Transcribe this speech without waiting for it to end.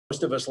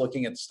of us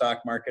looking at the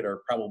stock market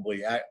are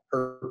probably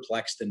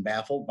perplexed and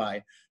baffled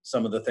by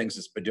some of the things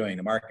it's been doing.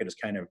 The market is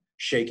kind of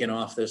shaking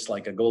off this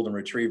like a golden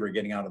retriever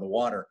getting out of the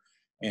water,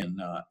 and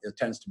it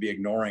tends to be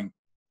ignoring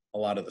a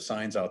lot of the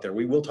signs out there.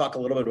 We will talk a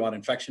little bit about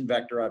infection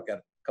vector. I've got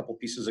a couple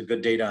pieces of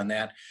good data on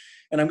that,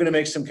 and I'm going to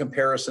make some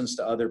comparisons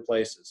to other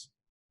places.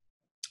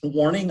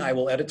 Warning, I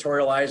will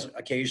editorialize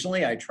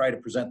occasionally. I try to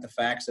present the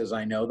facts as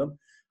I know them.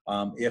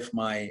 If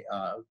my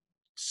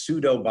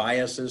pseudo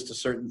biases to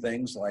certain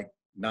things, like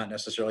not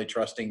necessarily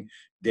trusting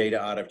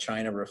data out of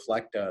China,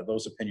 reflect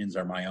those opinions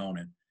are my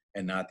own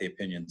and not the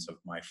opinions of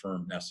my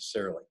firm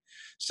necessarily.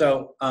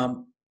 So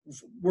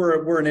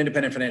we're an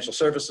independent financial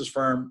services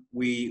firm.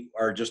 We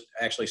are just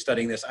actually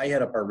studying this. I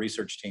head up our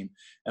research team,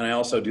 and I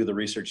also do the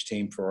research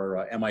team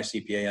for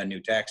MICPA on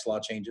new tax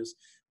law changes.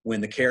 When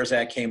the CARES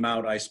Act came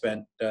out, I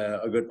spent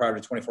a good part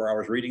of 24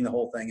 hours reading the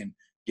whole thing and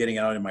getting it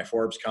out in my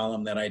Forbes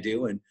column that I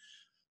do. And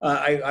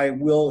I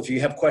will, if you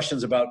have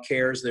questions about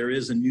CARES, there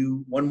is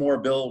one more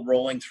bill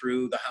rolling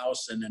through the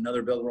House and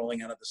another bill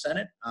rolling out of the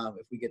Senate.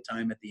 If we get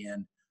time at the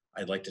end,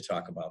 I'd like to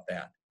talk about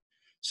that.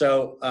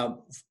 So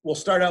we'll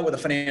start out with a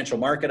financial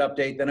market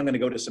update, then I'm going to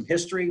go to some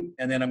history,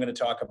 and then I'm going to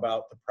talk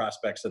about the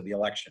prospects of the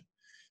election.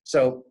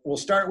 So we'll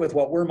start with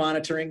what we're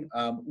monitoring.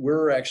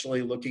 We're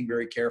actually looking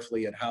very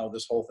carefully at how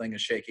this whole thing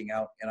is shaking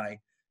out. And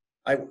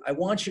I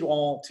want you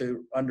all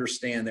to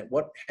understand that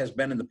what has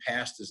been in the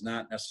past is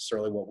not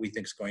necessarily what we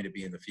think is going to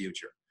be in the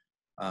future.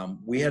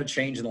 We had a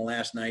change in the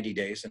last 90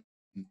 days, and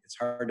it's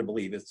hard to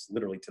believe. It's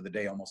literally to the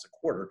day, almost a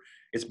quarter.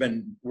 It's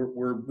been,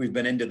 we've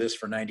been into this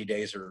for 90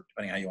 days, or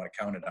depending how you want to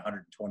count it,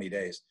 120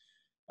 days.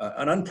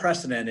 An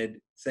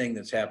unprecedented thing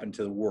that's happened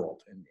to the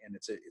world. And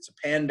it's a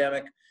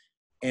pandemic.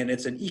 And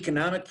it's an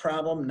economic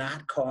problem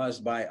not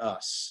caused by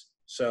us.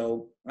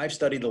 So I've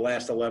studied the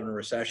last 11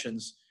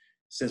 recessions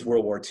since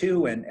World War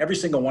II, and every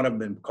single one of them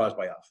been caused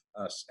by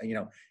us. And, you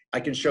know,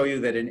 I can show you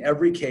that in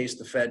every case,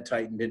 the Fed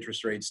tightened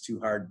interest rates too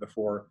hard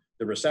before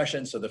the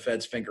recession, so the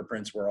Fed's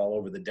fingerprints were all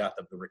over the death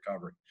of the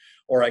recovery.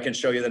 Or I can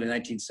show you that in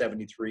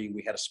 1973,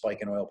 we had a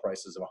spike in oil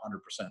prices of 100%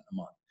 a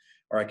month.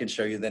 Or I can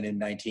show you that in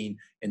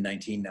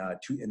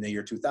the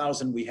year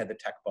 2000, we had the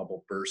tech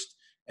bubble burst,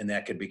 and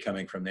that could be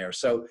coming from there.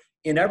 So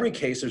in every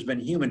case, there's been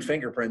human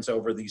fingerprints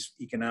over these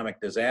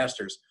economic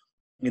disasters.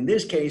 In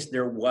this case,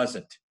 there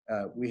wasn't.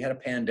 We had a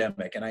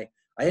pandemic, and I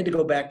had to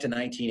go back to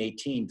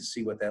 1918 to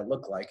see what that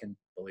looked like, and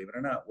believe it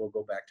or not, we'll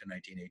go back to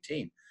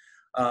 1918.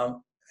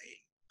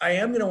 I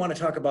am going to want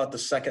to talk about the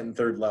second and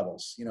third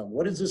levels. You know,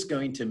 what is this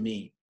going to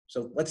mean?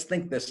 So let's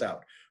think this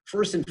out.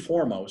 First and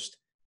foremost,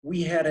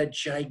 we had a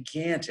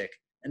gigantic,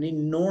 an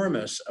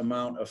enormous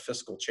amount of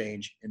fiscal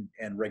change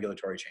and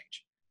regulatory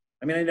change.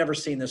 I mean, I've never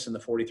seen this in the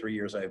 43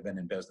 years I've been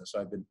in business.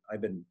 So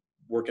I've been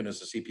working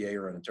as a CPA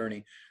or an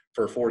attorney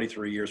for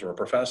 43 years, or a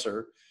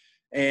professor,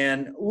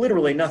 and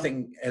literally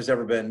nothing has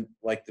ever been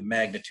like the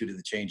magnitude of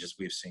the changes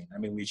we've seen. I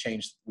mean, we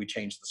changed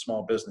the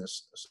Small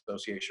Business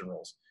Association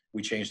rules.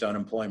 We changed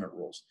unemployment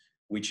rules.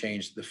 We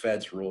changed the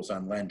Fed's rules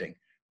on lending.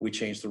 We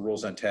changed the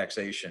rules on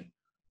taxation.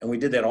 And we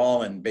did that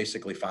all in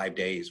basically 5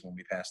 days when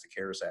we passed the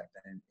CARES Act.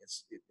 And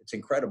it's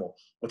incredible.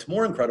 What's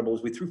more incredible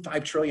is we threw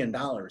 $5 trillion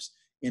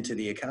into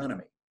the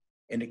economy,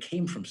 and it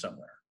came from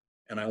somewhere.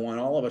 And I want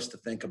all of us to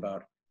think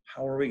about,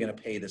 how are we going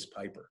to pay this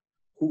piper?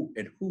 Who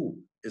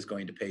is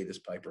going to pay this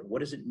piper? What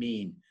does it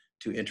mean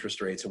to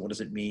interest rates, and what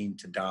does it mean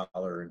to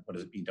dollar, and what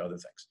does it mean to other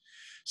things?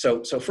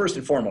 So first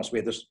and foremost, we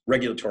have this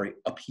regulatory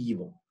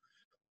upheaval.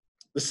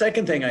 The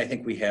second thing I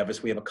think we have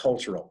is we have a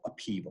cultural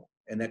upheaval.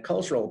 And that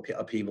cultural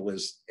upheaval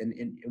is,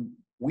 and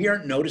we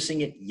aren't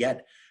noticing it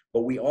yet,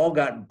 but we all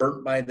got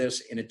burnt by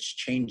this, and it's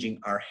changing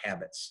our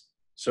habits.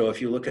 So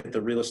if you look at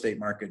the real estate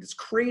market, it's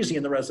crazy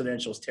in the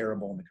residential, it's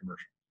terrible in the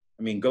commercial.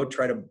 I mean, go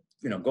try to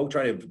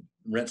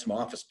rent some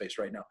office space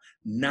right now.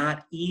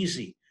 Not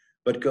easy,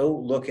 but go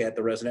look at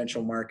the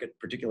residential market,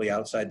 particularly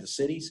outside the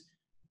cities,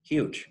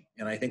 huge.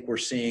 And I think we're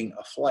seeing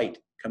a flight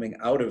coming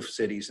out of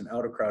cities and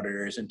out of crowded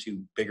areas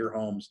into bigger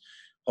homes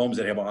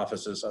that have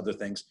offices, other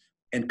things,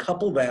 and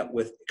couple that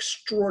with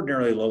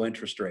extraordinarily low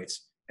interest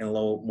rates and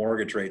low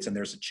mortgage rates, and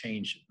there's a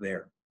change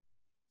there.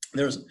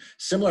 There's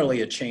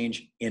similarly a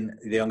change in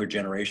the younger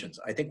generations.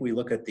 I think we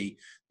look at the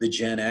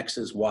Gen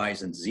X's,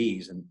 Y's, and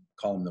Z's, and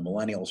call them the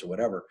millennials or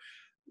whatever.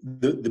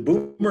 The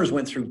boomers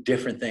went through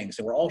different things,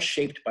 and we're all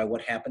shaped by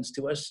what happens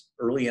to us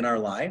early in our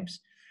lives.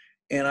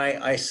 And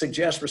I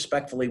suggest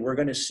respectfully, we're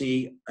going to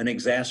see an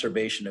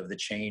exacerbation of the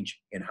change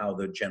in how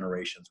the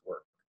generations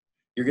work.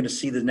 You're going to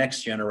see the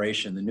next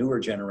generation, the newer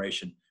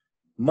generation,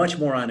 much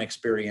more on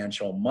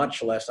experiential,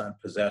 much less on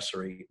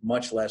possessory,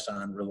 much less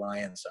on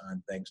reliance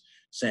on things,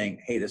 saying,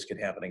 hey, this could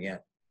happen again.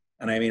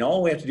 And I mean,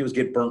 all we have to do is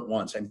get burnt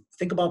once. And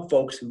think about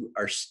folks who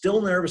are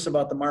still nervous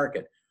about the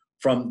market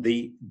from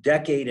the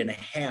decade and a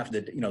half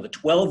that, the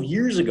 12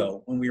 years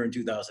ago when we were in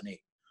 2008.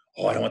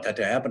 Oh, I don't want that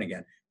to happen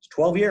again. It's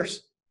 12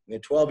 years. We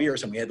had 12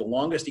 years, and we had the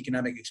longest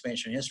economic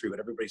expansion in history, but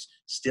everybody's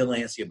still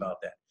antsy about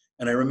that.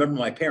 And I remember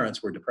my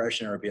parents were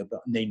Depression era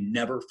people, and they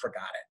never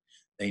forgot it.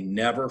 They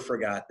never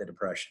forgot the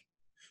Depression.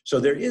 So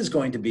there is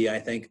going to be, I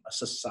think, a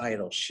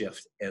societal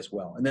shift as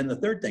well. And then the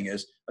third thing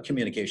is a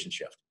communication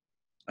shift.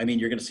 I mean,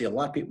 you're going to see a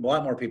lot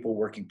more people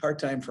working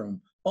part-time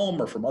from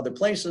home or from other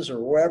places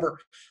or wherever.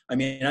 I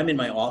mean, I'm in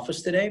my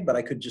office today, but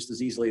I could just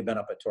as easily have been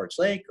up at Torch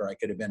Lake, or I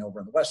could have been over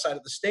on the west side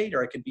of the state,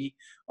 or I could be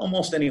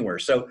almost anywhere.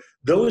 So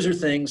those are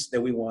things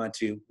that we want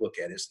to look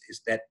at, is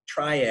that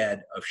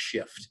triad of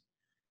shift.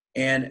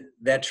 And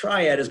that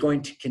triad is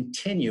going to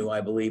continue,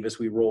 I believe, as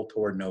we roll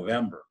toward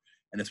November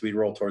and as we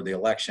roll toward the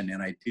election.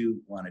 And I do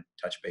want to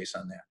touch base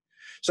on that.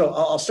 So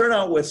I'll start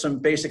out with some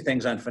basic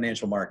things on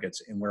financial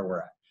markets and where we're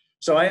at.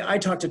 So I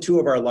talked to two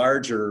of our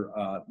larger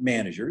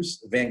managers,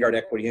 the Vanguard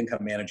Equity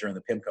Income Manager and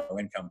the PIMCO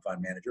Income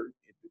Fund Manager.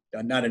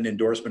 Not an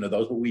endorsement of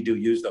those, but we do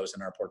use those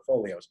in our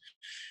portfolios.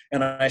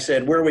 And I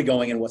said, where are we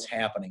going and what's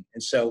happening?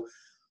 And so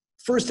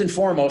first and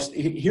foremost,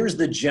 here's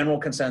the general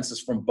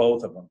consensus from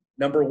both of them.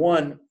 Number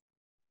one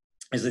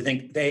is they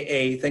think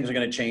things are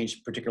going to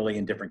change, particularly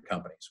in different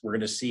companies. We're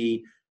going to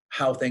see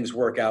how things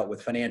work out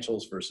with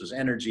financials versus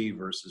energy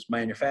versus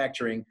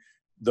manufacturing,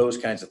 those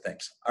kinds of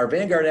things. Our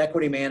Vanguard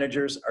equity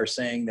managers are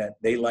saying that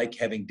they like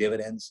having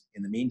dividends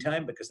in the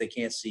meantime because they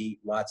can't see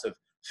lots of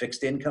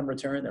fixed income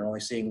return. They're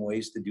only seeing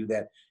ways to do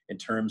that in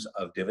terms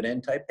of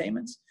dividend type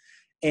payments.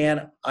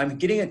 And I'm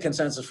getting a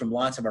consensus from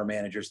lots of our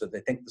managers that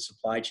they think the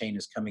supply chain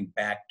is coming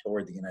back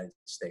toward the United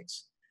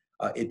States.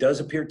 It does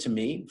appear to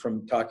me,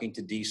 from talking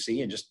to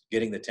DC and just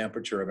getting the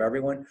temperature of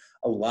everyone,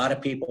 a lot of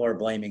people are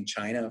blaming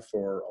China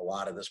for a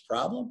lot of this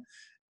problem.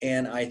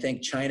 And I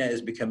think China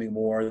is becoming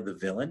more the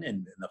villain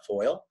and the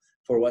foil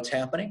for what's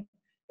happening.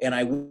 And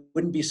I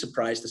wouldn't be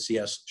surprised to see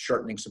us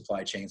shortening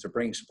supply chains or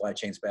bringing supply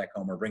chains back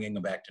home or bringing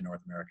them back to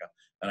North America.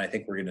 And I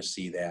think we're going to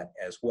see that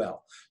as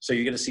well. So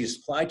you're going to see a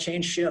supply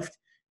chain shift,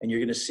 and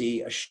you're going to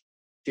see a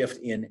shift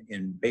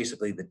in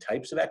basically the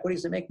types of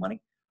equities that make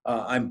money.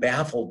 I'm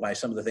baffled by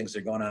some of the things that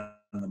are going on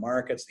in the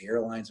markets. The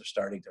airlines are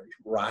starting to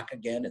rock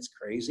again. It's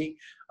crazy.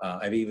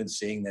 I've even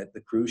seen that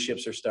the cruise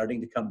ships are starting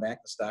to come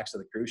back, the stocks of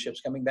the cruise ships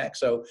coming back.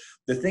 So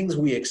the things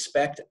we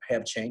expect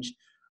have changed.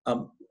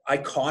 I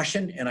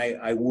caution and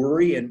I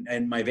worry,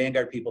 and my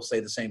Vanguard people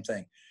say the same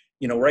thing.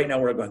 You know, right now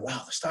we're going,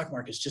 wow, the stock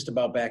market's just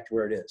about back to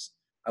where it is.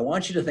 I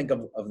want you to think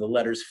of the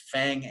letters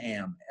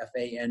FANGAM,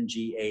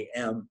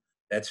 F-A-N-G-A-M.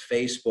 That's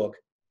Facebook,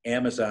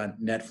 Amazon,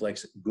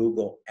 Netflix,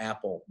 Google,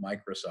 Apple,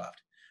 Microsoft.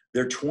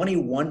 They're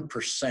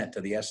 21%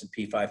 of the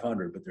S&P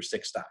 500, but they're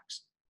 6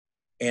 stocks.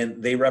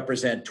 And they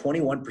represent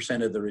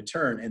 21% of the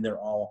return, and they're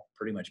all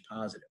pretty much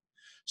positive.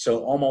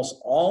 So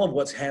almost all of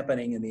what's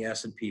happening in the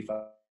S&P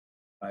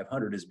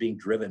 500 is being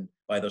driven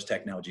by those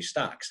technology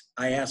stocks.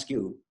 I ask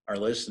you, our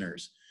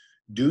listeners,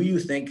 do you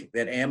think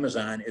that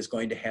Amazon is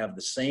going to have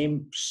the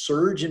same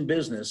surge in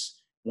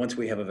business once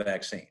we have a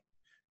vaccine?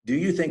 Do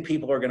you think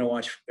people are going to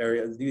watch,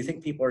 or do you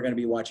think people are going to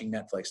be watching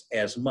Netflix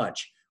as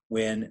much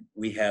when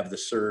we have the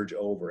surge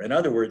over? In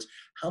other words,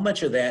 how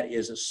much of that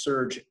is a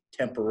surge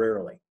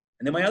temporarily?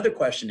 And then my other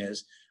question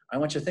is, I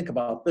want you to think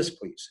about this,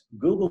 please.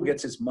 Google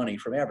gets its money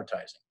from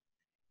advertising.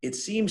 It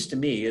seems to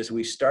me, as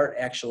we start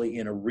actually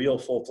in a real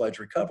full-fledged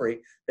recovery,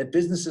 that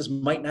businesses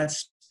might not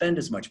spend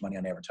as much money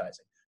on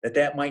advertising,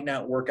 that might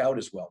not work out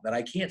as well, that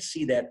I can't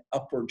see that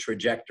upward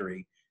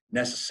trajectory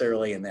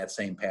necessarily in that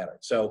same pattern.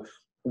 So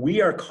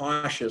we are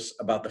cautious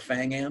about the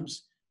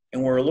FANGAMs,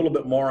 and we're a little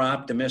bit more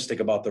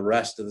optimistic about the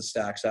rest of the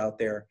stocks out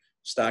there,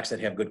 stocks that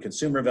have good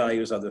consumer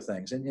values, other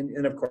things.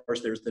 And of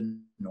course, there's the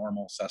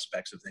normal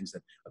suspects of things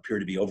that appear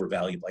to be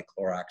overvalued, like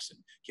Clorox and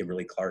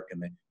Kimberly-Clark.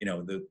 And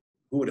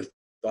who would have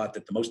thought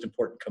that the most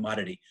important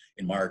commodity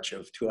in March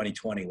of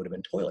 2020 would have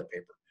been toilet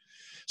paper?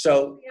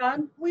 So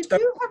Jan, we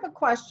do have a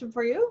question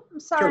for you. I'm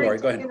sorry Lori,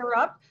 to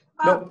interrupt.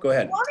 No, go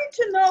ahead. I wanted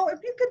to know if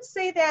you could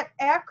say that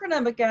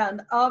acronym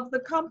again of the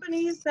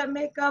companies that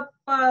make up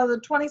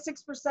the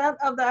 26%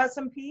 of the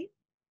S&P.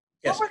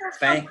 Yes, what were those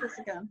companies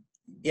again?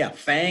 Yeah,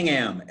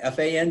 FANGAM,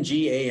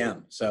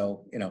 F-A-N-G-A-M.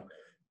 So,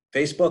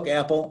 Facebook,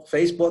 Apple,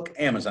 Facebook,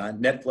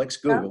 Amazon,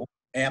 Netflix, Google,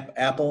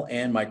 Apple,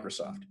 and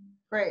Microsoft.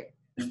 Great.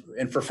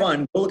 And for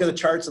fun, we'll look at the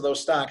charts of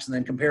those stocks and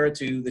then compare it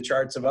to the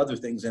charts of other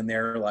things in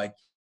there, like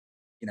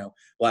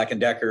Black &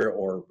 Decker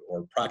or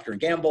Procter &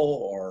 Gamble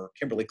or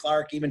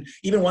Kimberly-Clark, even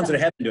ones that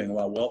have been doing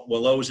well,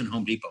 Lowe's and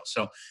Home Depot.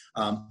 So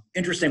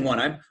interesting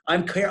one.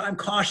 I'm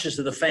cautious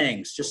of the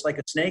fangs, just like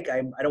a snake.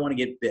 I don't want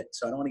to get bit,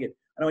 so I don't want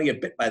to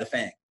get bit by the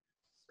fang.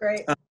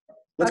 Great.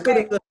 Let's go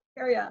to the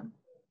carry on.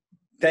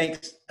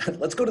 Thanks.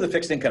 Let's go to the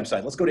fixed income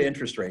side. Let's go to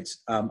interest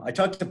rates. I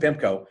talked to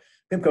PIMCO.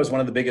 PIMCO is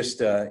one of the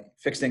biggest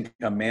fixed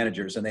income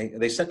managers, and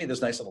they sent me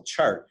this nice little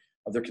chart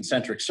of their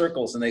concentric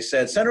circles, and they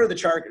said center of the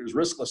chart is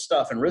riskless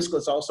stuff, and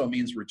riskless also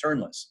means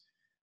returnless.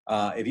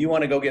 If you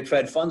want to go get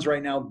Fed funds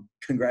right now,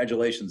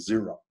 congratulations,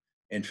 zero.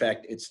 In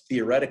fact, it's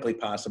theoretically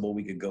possible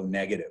we could go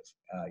negative.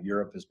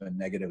 Europe has been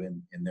negative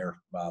in their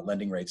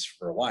lending rates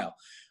for a while.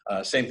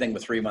 Same thing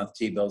with 3-month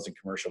T-bills and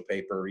commercial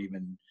paper,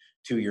 even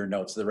 2-year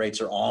notes. The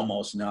rates are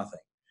almost nothing.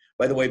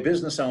 By the way,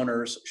 business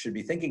owners should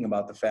be thinking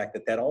about the fact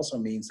that also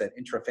means that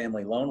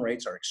intrafamily loan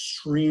rates are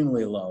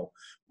extremely low.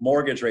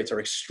 Mortgage rates are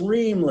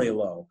extremely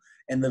low.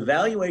 And the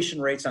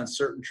valuation rates on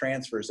certain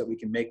transfers that we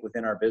can make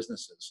within our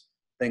businesses,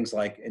 things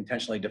like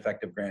intentionally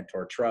defective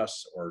grantor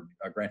trusts or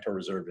grantor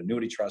reserved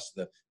annuity trusts,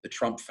 the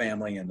Trump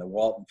family and the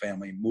Walton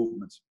family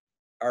movements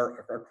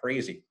are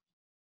crazy.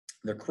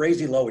 They're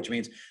crazy low, which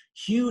means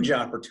huge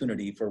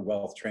opportunity for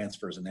wealth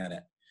transfers in that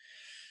end.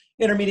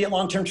 Intermediate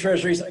long-term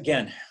treasuries,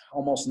 again,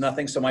 almost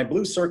nothing. So my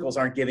blue circles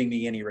aren't giving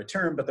me any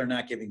return, but they're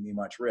not giving me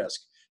much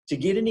risk. To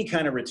get any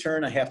kind of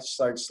return, I have to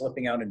start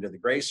slipping out into the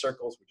gray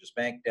circles, which is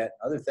bank debt,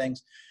 other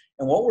things.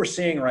 And what we're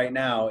seeing right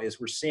now is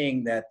we're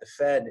seeing that the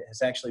Fed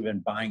has actually been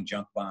buying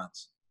junk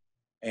bonds.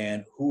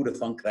 And who would have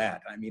thunk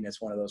that? I mean,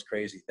 it's one of those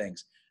crazy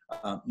things.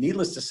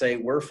 Needless to say,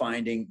 we're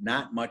finding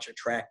not much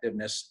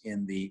attractiveness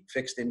in the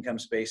fixed income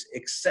space,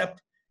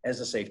 except as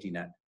a safety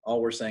net.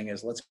 All we're saying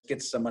is let's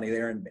get some money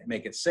there and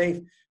make it safe.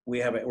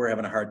 We're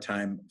having a hard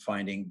time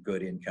finding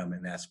good income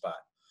in that spot.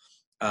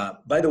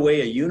 By the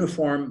way, a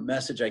uniform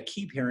message I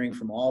keep hearing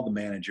from all the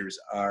managers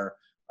are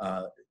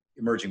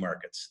emerging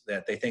markets,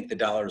 that they think the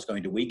dollar is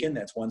going to weaken.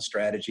 That's one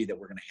strategy that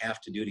we're going to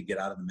have to do to get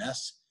out of the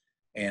mess.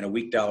 And a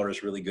weak dollar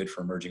is really good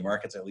for emerging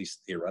markets, at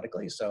least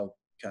theoretically. So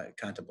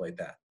contemplate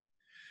that.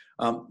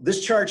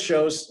 This chart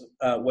shows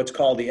what's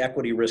called the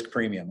equity risk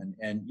premium.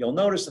 And you'll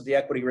notice that the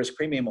equity risk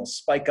premium will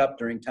spike up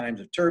during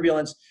times of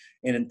turbulence,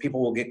 and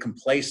people will get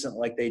complacent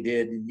like they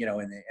did,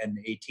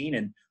 in 18.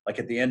 And like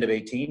at the end of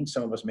 18,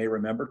 some of us may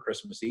remember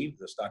Christmas Eve,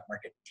 the stock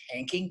market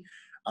tanking,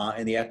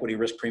 and the equity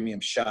risk premium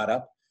shot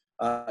up.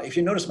 If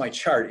you notice my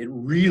chart, it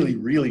really,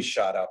 really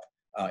shot up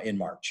in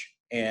March.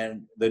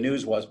 And the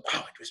news was,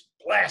 wow, it was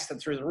blasted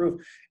through the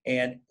roof.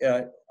 And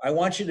I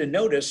want you to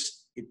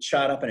notice it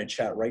shot up and it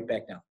shot right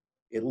back down.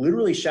 It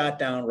literally shot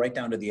down right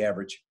down to the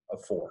average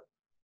of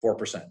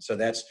 4%. So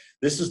this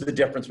is the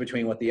difference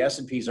between what the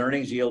S&P's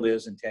earnings yield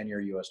is and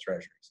 10-year U.S.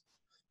 Treasuries.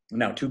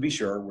 Now, to be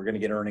sure, we're going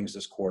to get earnings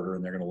this quarter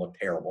and they're going to look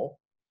terrible,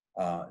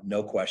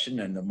 no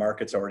question. And the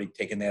market's already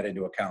taken that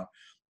into account.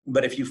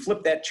 But if you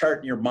flip that chart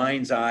in your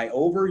mind's eye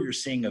over, you're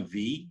seeing a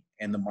V,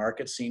 and the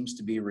market seems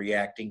to be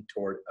reacting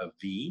toward a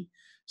V.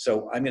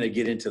 So I'm going to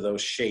get into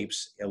those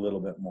shapes a little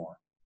bit more.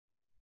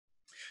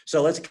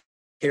 So let's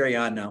carry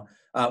on now.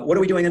 What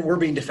are we doing? And we're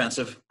being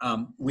defensive.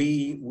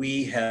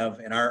 We have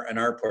in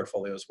our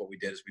portfolios, what we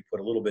did is we put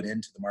a little bit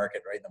into the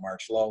market right in the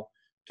March low,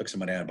 took some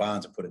money out of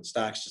bonds and put it in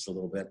stocks just a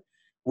little bit.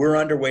 We're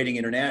underweighting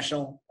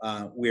international.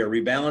 We are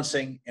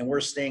rebalancing, and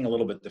we're staying a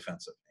little bit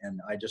defensive. And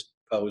I just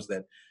pose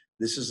that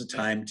this is a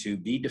time to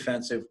be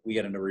defensive. We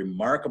got a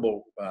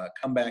remarkable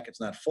comeback.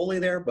 It's not fully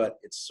there, but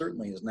it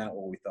certainly is not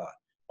what we thought.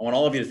 I want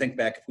all of you to think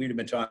back, if we'd have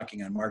been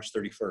talking on March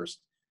 31st,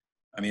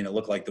 I mean, it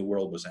looked like the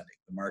world was ending.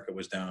 The market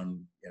was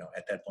down,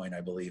 at that point,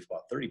 I believe,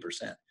 about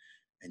 30%.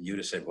 And you'd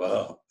have said,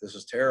 whoa, this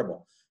is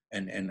terrible.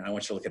 And I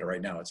want you to look at it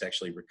right now. It's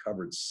actually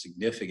recovered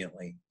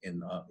significantly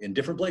in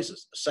different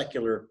places, a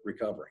secular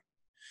recovery.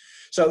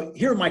 So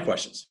here are my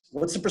questions.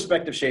 What's the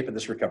prospective shape of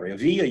this recovery? A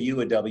V, a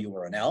U, a W,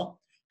 or an L?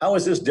 How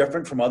is this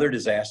different from other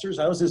disasters?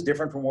 How is this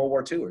different from World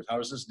War II? Or how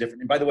is this different?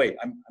 And by the way,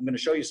 I'm going to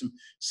show you some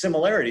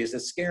similarities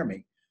that scare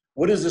me.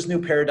 What is this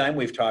new paradigm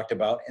we've talked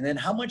about? And then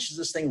how much is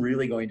this thing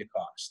really going to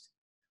cost?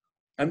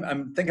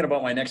 I'm thinking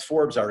about my next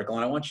Forbes article,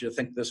 and I want you to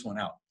think this one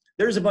out.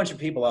 There's a bunch of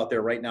people out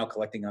there right now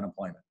collecting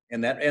unemployment.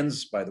 And that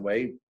ends, by the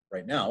way,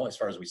 right now, as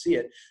far as we see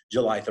it,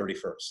 July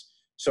 31st.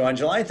 So on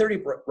July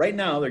 30th, right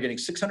now, they're getting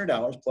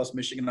 $600 plus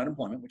Michigan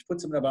unemployment, which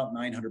puts them at about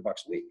 $900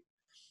 a week.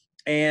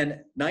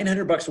 And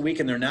 $900 a week,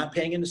 and they're not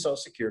paying into Social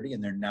Security,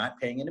 and they're not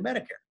paying into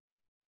Medicare.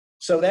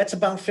 So that's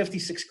about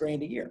 56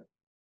 grand a year.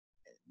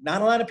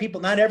 Not a lot of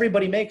people, not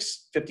everybody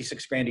makes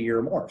 56 grand a year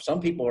or more. Some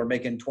people are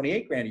making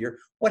 28 grand a year.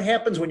 What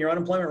happens when your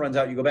unemployment runs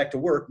out? You go back to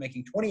work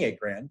making 28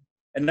 grand,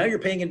 and now you're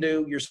paying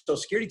into your Social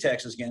Security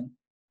taxes again.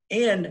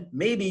 And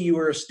maybe you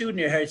were a student,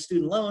 you had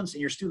student loans, and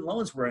your student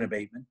loans were in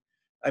abatement.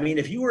 I mean,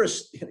 if you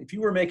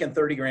were making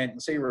 30 grand,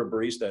 let's say you were a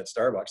barista at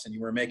Starbucks and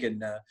you were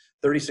making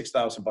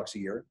 $36,000 a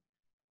year,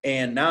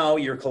 and now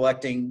you're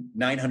collecting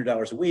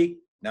 $900 a week,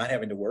 not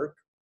having to work,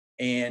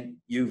 and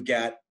you've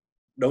got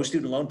no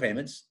student loan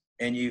payments,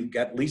 and you've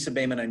got lease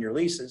abatement on your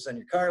leases and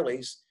your car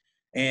lease,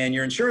 and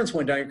your insurance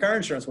went down, your car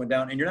insurance went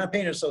down, and you're not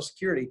paying into Social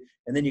Security,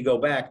 and then you go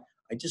back.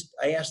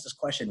 I asked this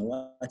question,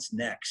 what's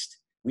next?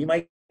 We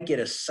might get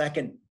a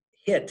second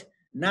hit,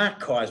 not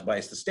caused by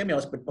the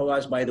stimulus, but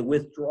caused by the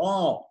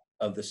withdrawal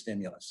of the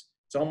stimulus.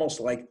 It's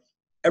almost like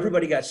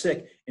everybody got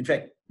sick. In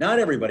fact, not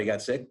everybody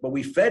got sick, but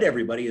we fed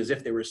everybody as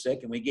if they were sick,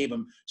 and we gave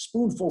them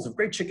spoonfuls of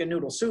great chicken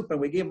noodle soup, and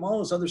we gave them all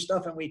this other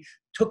stuff, and we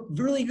took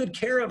really good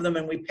care of them,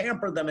 and we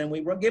pampered them, and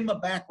we gave them a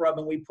back rub,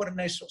 and we put a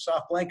nice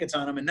soft blankets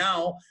on them, and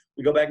now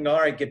we go back and go,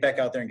 all right, get back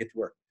out there and get to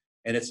work.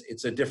 And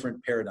it's a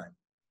different paradigm.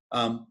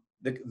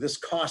 This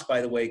cost,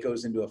 by the way,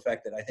 goes into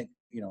effect that I think,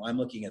 I'm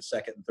looking at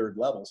second and third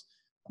levels.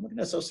 I'm looking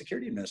at Social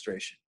Security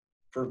Administration.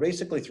 For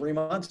basically 3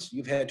 months,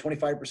 you've had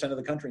 25% of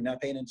the country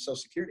not paying into Social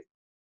Security.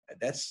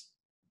 That's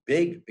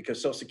big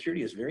because Social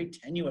Security is very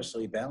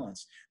tenuously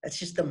balanced. That's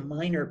just a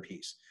minor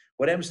piece.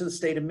 What happens to the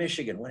state of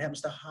Michigan? What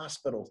happens to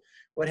hospitals?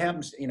 What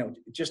happens,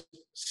 just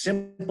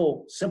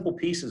simple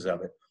pieces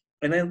of it.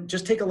 And then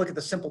just take a look at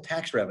the simple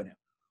tax revenue.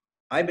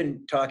 I've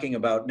been talking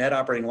about net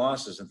operating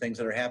losses and things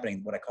that are happening.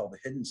 What I call the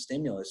hidden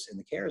stimulus in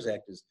the CARES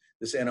Act is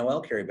this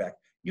NOL carryback.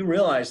 You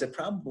realize that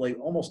probably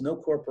almost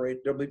no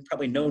there'll be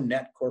probably no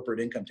net corporate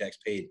income tax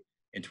paid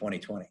in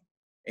 2020.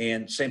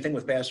 And same thing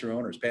with pass-through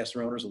owners.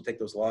 Pass-through owners will take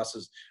those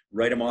losses,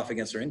 write them off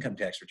against their income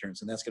tax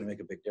returns, and that's going to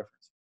make a big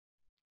difference.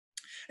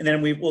 And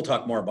then we'll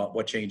talk more about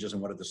what changes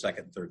and what are the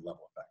second and third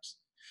level effects.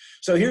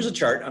 So here's a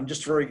chart. I'm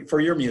just for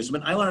your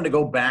amusement. I wanted to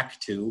go back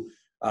to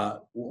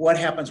what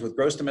happens with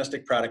gross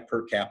domestic product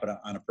per capita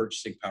on a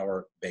purchasing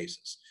power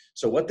basis.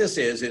 So what this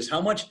is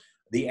how much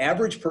the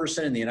average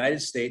person in the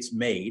United States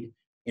made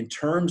in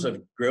terms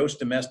of gross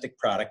domestic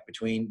product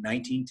between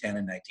 1910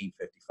 and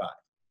 1955.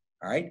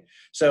 All right.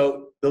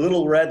 So the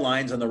little red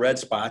lines and the red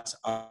spots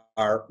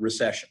are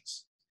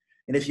recessions.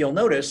 And if you'll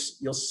notice,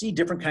 you'll see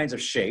different kinds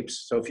of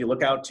shapes. So if you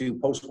look out to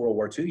post-World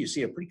War II, you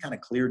see a pretty kind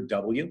of clear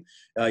W.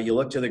 You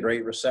look to the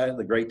Great Recession,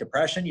 the Great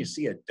Depression, you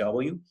see a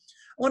W.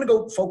 I want to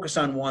go focus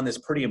on one that's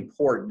pretty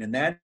important, and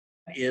that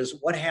is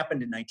what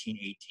happened in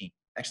 1918.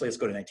 Actually, let's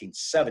go to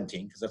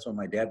 1917, because that's when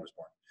my dad was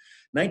born.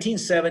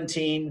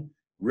 1917,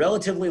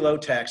 relatively low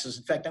taxes.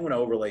 In fact, I'm going to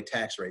overlay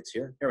tax rates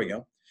here. Here we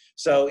go.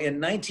 So in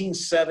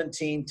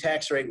 1917,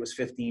 tax rate was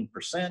 15%.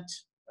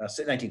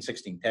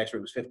 1916, tax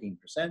rate was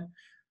 15%.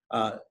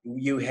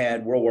 You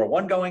had World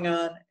War I going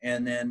on,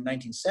 and then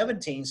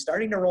 1917,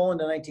 starting to roll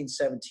into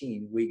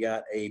 1917, we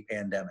got a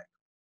pandemic,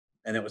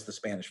 and it was the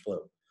Spanish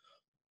flu.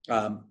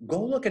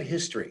 Go look at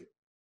history.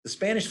 The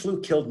Spanish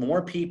flu killed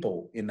more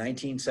people in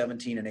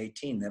 1917 and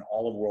 18 than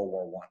all of World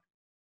War I.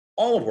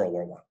 All of World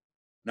War I.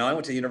 Now, I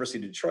went to the University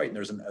of Detroit,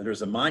 and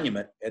there's a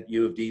monument at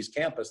U of D's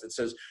campus that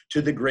says,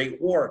 to the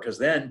Great War, because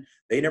then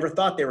they never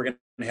thought they were going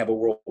to have a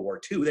World War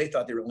II. They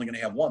thought they were only going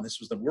to have one. This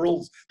was the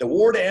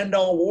war to end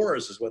all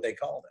wars is what they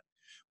called it.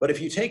 But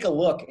if you take a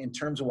look in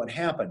terms of what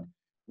happened,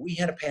 we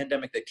had a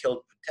pandemic that killed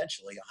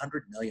potentially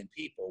 100 million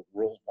people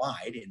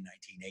worldwide in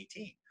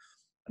 1918.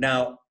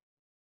 Now,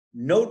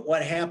 note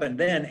what happened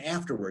then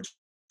afterwards.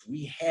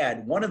 We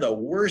had one of the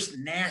worst,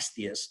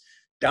 nastiest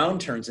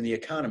downturns in the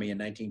economy in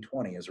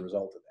 1920 as a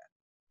result of that.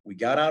 We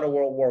got out of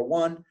World War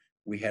I.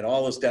 We had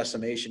all this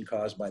decimation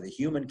caused by the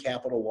human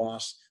capital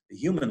loss, the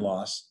human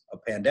loss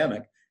of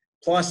pandemic,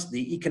 plus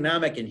the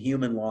economic and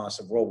human loss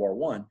of World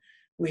War I.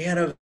 We had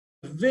a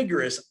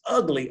vigorous,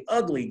 ugly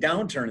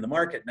downturn in the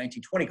market in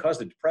 1920,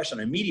 caused a depression,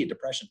 immediate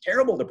depression,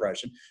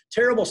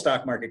 terrible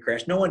stock market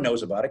crash. No one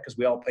knows about it because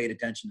we all paid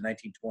attention to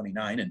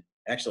 1929. And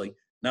actually,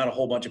 not a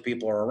whole bunch of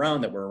people are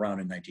around that were around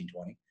in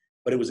 1920,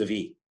 but it was a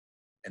V.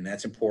 And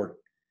that's important.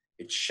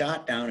 It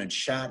shot down and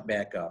shot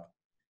back up.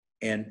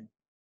 And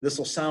this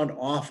will sound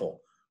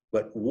awful,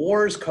 but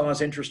wars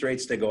cause interest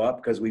rates to go up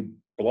because we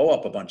blow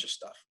up a bunch of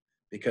stuff,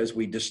 because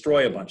we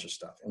destroy a bunch of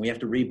stuff, and we have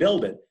to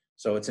rebuild it,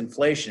 so it's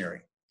inflationary.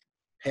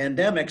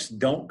 Pandemics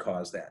don't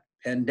cause that.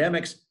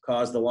 Pandemics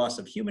cause the loss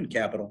of human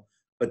capital,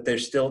 but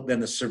then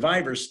the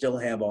survivors still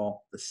have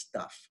all the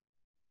stuff.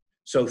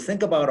 So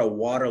think about a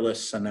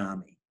waterless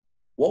tsunami.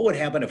 What would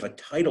happen if a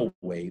tidal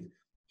wave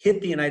hit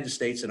the United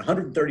States and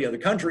 130 other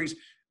countries,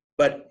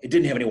 but it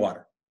didn't have any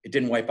water? It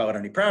didn't wipe out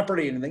any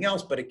property, anything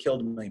else, but it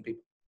killed 1 million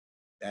people.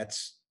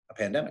 That's a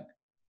pandemic.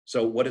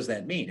 So what does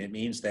that mean? It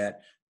means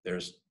that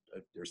there's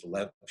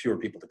fewer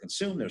people to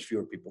consume, there's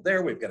fewer people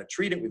there, we've got to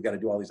treat it, we've got to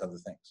do all these other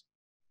things.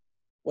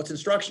 What's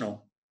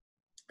instructional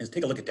is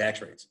take a look at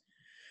tax rates.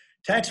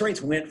 Tax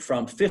rates went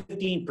from 15%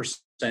 in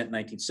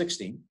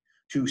 1916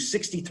 to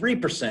 63%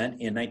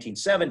 in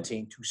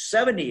 1917 to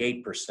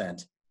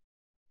 78%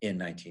 in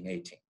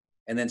 1918,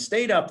 and then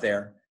stayed up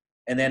there.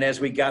 And then as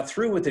we got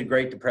through with the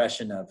Great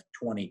Depression of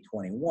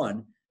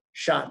 2021,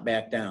 shot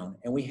back down,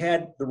 and we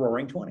had the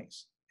Roaring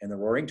 20s. And the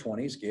Roaring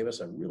 20s gave us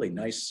a really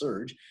nice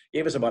surge,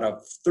 gave us about a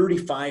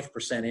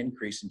 35%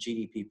 increase in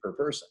GDP per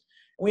person.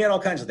 And we had all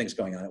kinds of things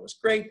going on. It was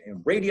great,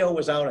 and radio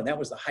was out, and that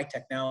was the high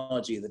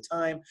technology of the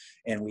time.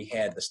 And we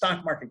had the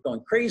stock market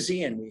going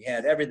crazy, and we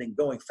had everything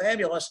going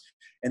fabulous.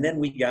 And then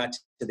we got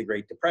to the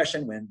Great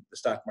Depression when the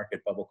stock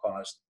market bubble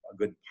caused a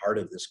good part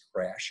of this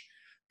crash,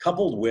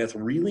 coupled with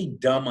really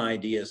dumb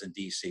ideas in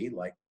DC,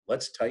 like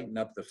let's tighten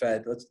up the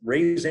Fed, let's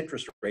raise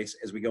interest rates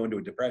as we go into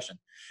a depression.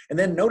 And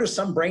then notice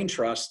some brain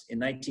trust in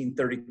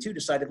 1932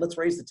 decided let's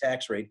raise the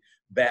tax rate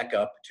back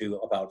up to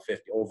about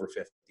over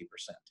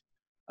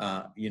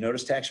 50%. You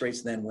notice tax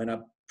rates then went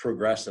up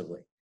progressively.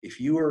 If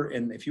you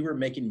were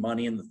making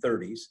money in the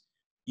 30s,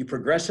 you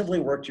progressively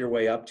worked your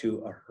way up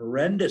to a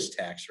horrendous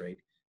tax rate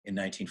in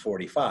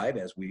 1945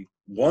 as we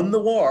won the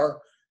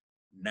war,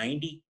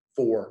 94%.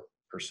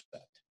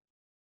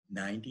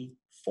 94%.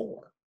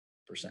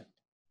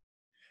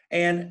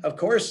 And of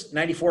course,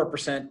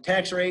 94%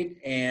 tax rate,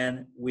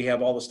 and we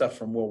have all the stuff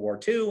from World War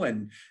II,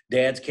 and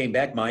dads came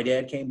back. My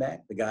dad came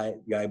back. The guy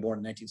born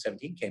in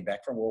 1917 came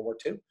back from World War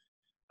II,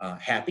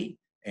 happy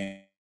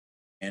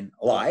and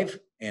alive.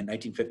 And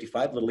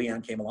 1955, little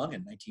Leon came along,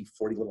 and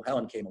 1940, little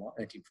Helen came along,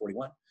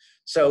 1941.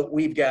 So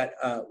we've got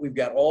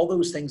all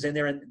those things in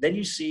there, and then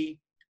you see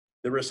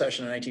the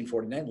recession in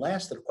 1949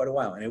 lasted quite a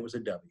while, and it was a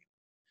W.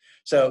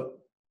 So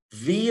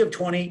V of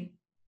 20,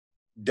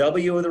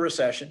 W of the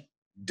recession,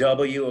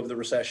 W of the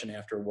recession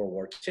after World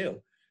War II.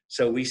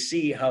 So we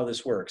see how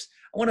this works.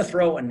 I want to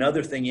throw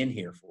another thing in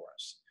here for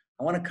us.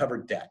 I want to cover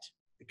debt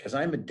because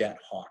I'm a debt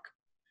hawk.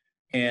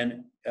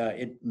 And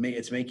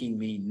it's making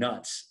me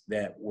nuts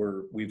that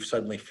we've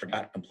suddenly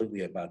forgot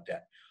completely about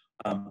debt.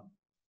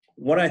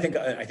 What I think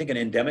an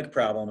endemic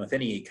problem with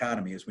any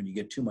economy is when you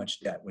get too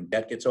much debt. When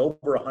debt gets over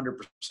 100%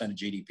 of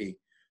GDP,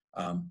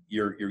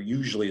 you're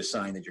usually a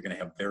sign that you're going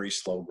to have very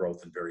slow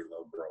growth and very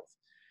low growth.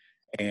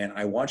 And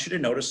I want you to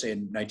notice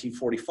in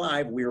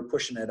 1945, we were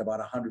pushing at about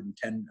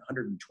 110,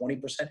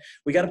 120%.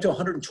 We got up to 126%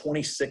 in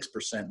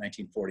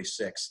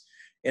 1946.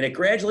 And it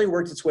gradually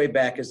worked its way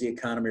back as the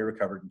economy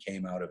recovered and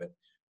came out of it.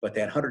 But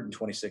that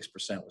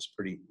 126% was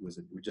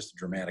just a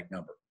dramatic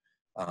number.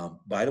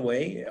 By the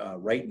way,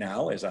 right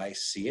now, as I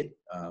see it,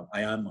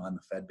 I am on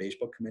the Fed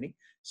Baseball Committee,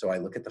 so I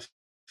look at the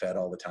Fed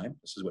all the time.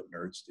 This is what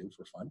nerds do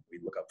for fun. We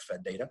look up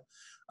Fed data.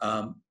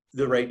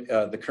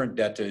 The current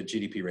debt to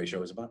GDP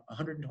ratio is about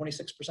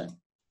 126%.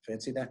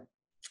 Fancy that?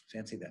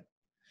 Fancy that.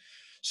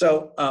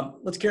 So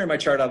let's carry my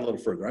chart out a little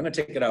further. I'm going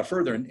to take it out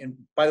further. And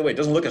by the way, it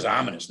doesn't look as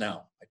ominous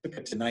now. I took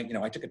it to I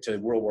took it to end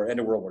of World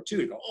War II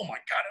to go, oh my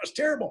God, it was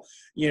terrible.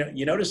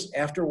 You notice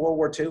after World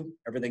War II,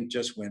 everything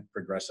just went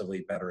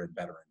progressively better and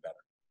better and better.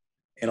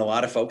 And a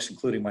lot of folks,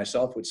 including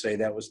myself, would say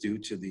that was due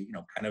to the,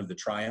 kind of the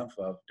triumph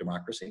of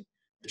democracy,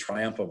 the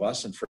triumph of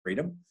us and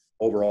freedom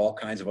over all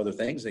kinds of other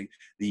things.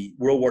 The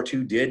World War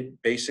II did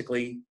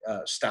basically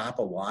stop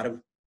a lot of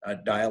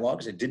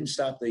dialogues. It didn't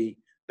stop the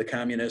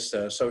communist,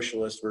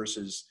 socialist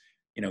versus,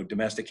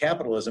 domestic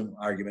capitalism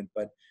argument,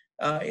 but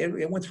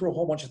it went through a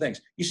whole bunch of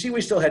things. You see,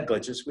 we still had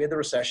glitches. We had the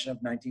recession of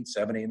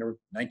 1970 and the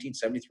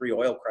 1973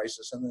 oil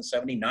crisis and the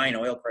 79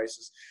 oil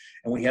crisis.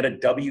 And we had a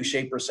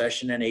W-shaped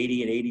recession in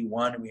 80 and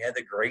 81. And we had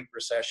the Great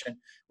Recession.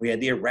 We had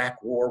the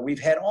Iraq War.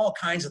 We've had all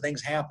kinds of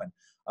things happen.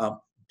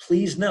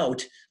 Please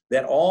note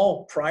that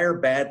all prior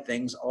bad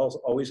things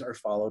always are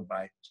followed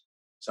by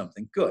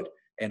something good.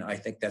 And I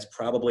think that's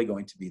probably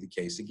going to be the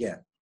case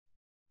again.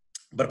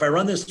 But if I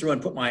run this through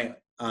and put my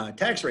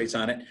tax rates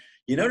on it,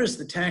 you notice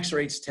the tax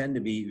rates tend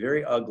to be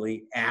very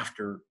ugly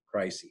after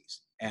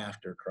crises.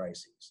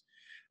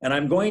 And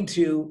I'm going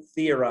to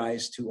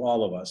theorize to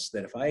all of us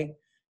that let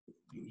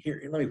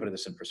me put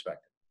this in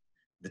perspective.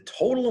 The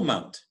total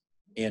amount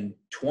in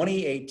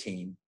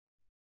 2018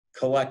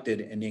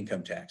 collected in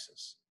income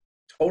taxes,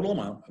 total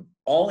amount of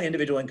all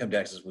individual income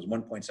taxes was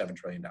 $1.7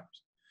 trillion.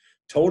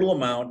 Total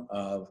amount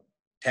of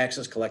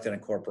taxes collected on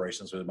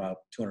corporations was about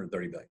 $230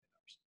 billion.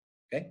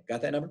 Okay,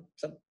 got that number?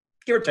 So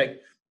give or take,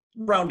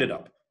 round it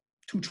up,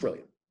 2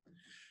 trillion.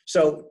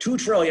 So 2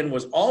 trillion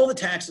was all the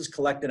taxes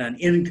collected on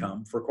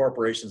income for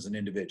corporations and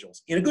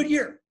individuals in a good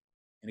year,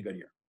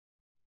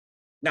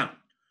 Now,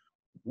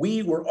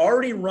 we were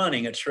already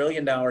running a $1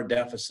 trillion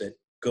deficit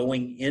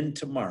going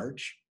into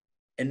March,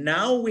 and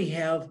now we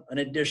have an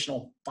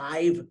additional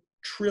 5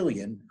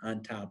 trillion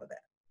on top of that.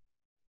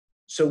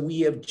 So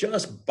we have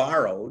just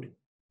borrowed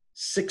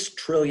 $6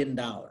 trillion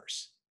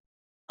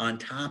on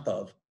top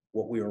of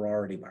what we were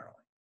already borrowing.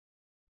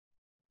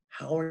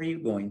 How are you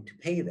going to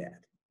pay that?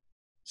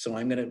 So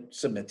I'm going to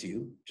submit to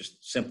you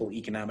just simple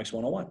economics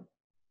 101.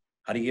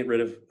 How do you get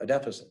rid of a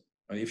deficit?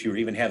 I mean, if you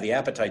even have the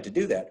appetite to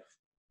do that,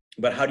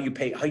 but how do you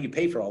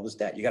pay for all this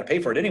debt? You got to pay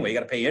for it anyway. You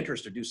got to pay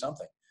interest or do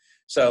something.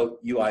 So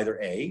you either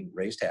A,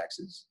 raise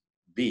taxes,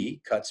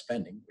 B, cut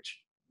spending,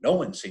 which no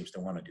one seems to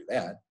want to do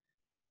that.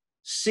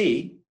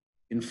 C,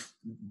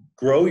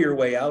 grow your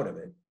way out of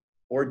it,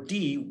 or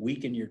D,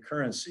 weaken your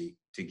currency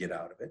to get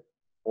out of it,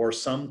 or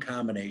some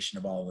combination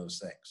of all those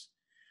things.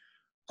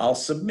 I'll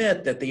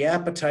submit that the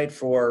appetite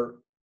for,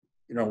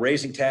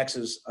 raising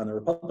taxes on the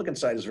Republican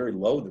side is very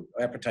low. The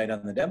appetite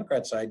on the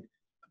Democrat side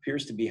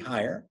appears to be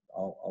higher.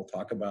 I'll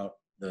talk about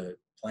the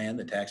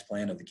tax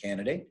plan of the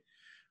candidate.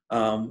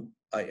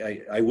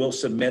 I will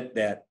submit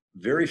that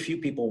very few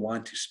people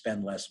want to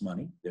spend less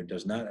money. There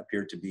does not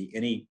appear to be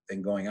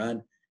anything going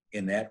on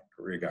in that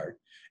regard.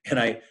 And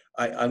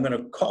I'm going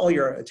to call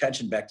your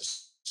attention back to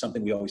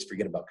something we always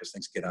forget about because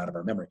things get out of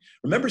our memory.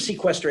 Remember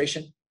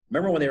sequestration?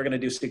 Remember when they were going to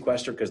do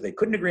sequester because they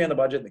couldn't agree on the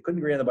budget? They couldn't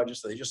agree on the budget,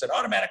 so they just said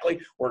automatically,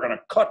 we're going to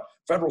cut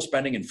federal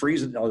spending and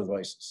freeze it in other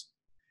places.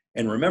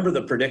 And remember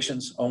the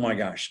predictions? Oh my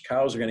gosh,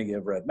 cows are going to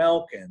give red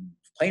milk and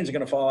planes are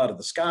going to fall out of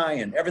the sky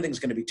and everything's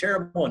going to be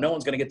terrible and no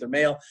one's going to get their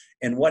mail.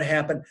 And what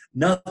happened?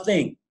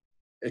 Nothing,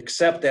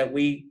 except that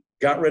we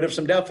got rid of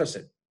some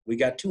deficit. We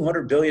got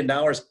 $200 billion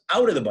out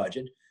of the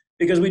budget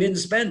because we didn't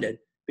spend it,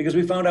 because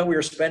we found out we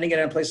were spending it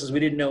on places we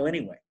didn't know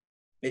anyway.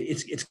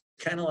 It's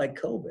kind of like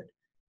COVID.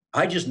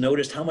 I just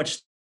noticed how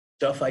much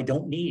stuff I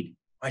don't need.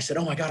 I said,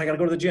 oh my God, I got to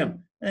go to the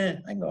gym. I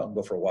can go out and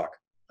go for a walk.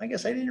 I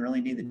guess I didn't really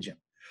need the gym.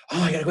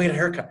 Oh, I got to go get a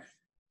haircut.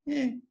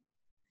 I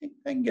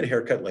can get a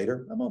haircut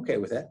later. I'm okay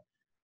with that.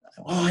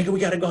 Oh,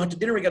 we got to go out to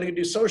dinner. We got to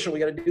do social. We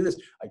got to do this.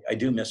 I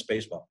do miss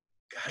baseball.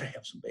 Got to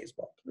have some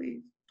baseball, please.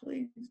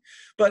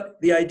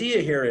 But the idea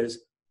here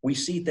is we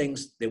see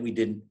things that we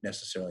didn't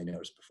necessarily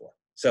notice before.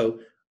 So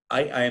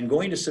I am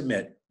going to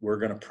submit we're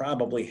going to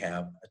probably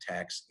have a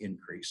tax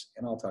increase,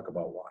 and I'll talk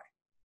about why.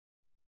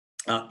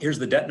 Here's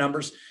the debt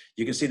numbers.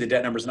 You can see the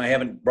debt numbers, and I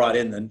haven't brought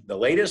in the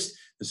latest.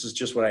 This is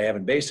just what I have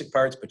in basic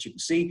parts, but you can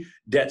see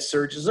debt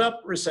surges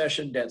up,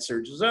 recession, debt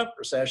surges up,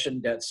 recession,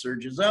 debt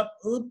surges up.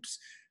 Oops.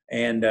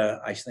 And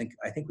I think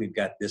we've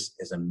got this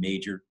as a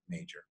major,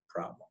 major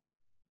problem.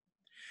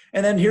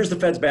 And then here's the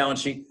Fed's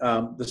balance sheet.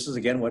 This is,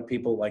 again, what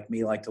people like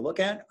me like to look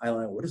at.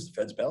 What does the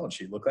Fed's balance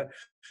sheet look like?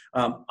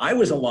 I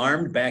was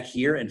alarmed back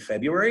here in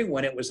February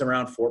when it was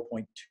around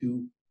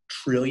 4.2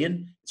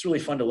 trillion. It's really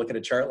fun to look at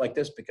a chart like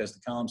this because the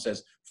column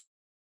says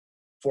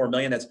 4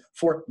 million. That's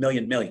 4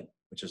 million million,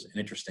 which is an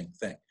interesting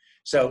thing.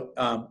 So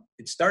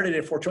it started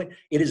at 4 trillion.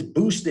 It is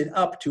boosted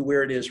up to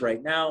where it is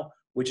right now,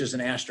 which is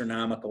an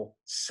astronomical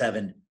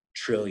 $7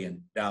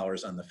 trillion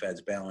on the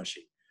Fed's balance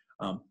sheet.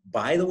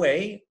 By the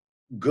way,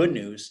 good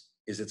news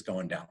is it's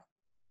going down.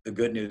 The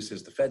good news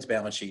is the Fed's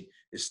balance sheet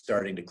is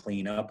starting to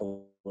clean up a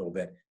little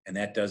bit, and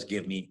that does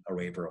give me a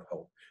waiver of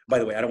hope. By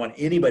the way, I don't want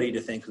anybody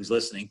to think, who's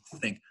listening, to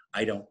think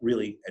I don't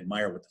really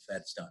admire what the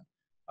Fed's done.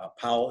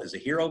 Powell is a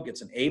hero,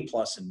 gets an A+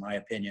 in my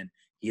opinion.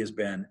 He has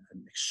been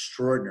an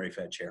extraordinary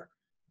Fed chair.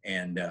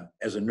 And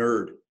as a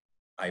nerd,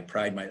 I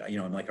pride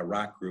I'm like a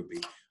rock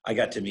groupie. I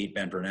got to meet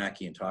Ben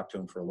Bernanke and talk to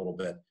him for a little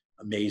bit.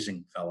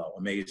 Amazing fellow,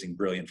 amazing,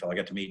 brilliant fellow. I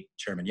got to meet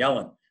Chairman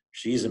Yellen.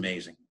 She's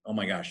amazing. Oh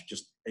my gosh,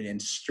 just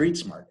and street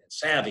smart and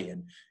savvy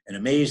and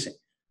amazing.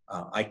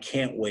 I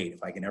can't wait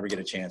if I can ever get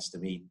a chance to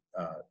meet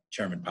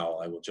Chairman Powell.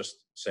 I will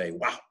just say,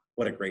 wow,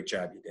 what a great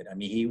job you did. I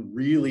mean, he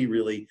really,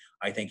 really,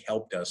 I think,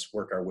 helped us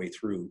work our way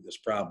through this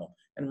problem.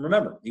 And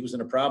remember, he was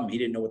in a problem. He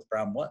didn't know what the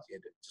problem was. He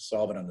had to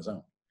solve it on his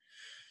own.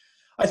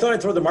 I thought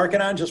I'd throw the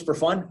market on just for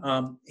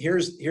fun.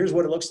 Here's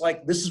what it looks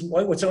like. This is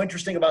what's so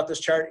interesting about this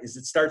chart is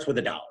it starts with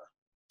 $1.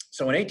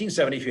 So in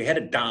 1870, if you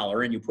had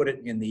 $1 and you put it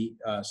in the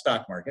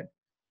stock market,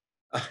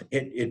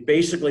 it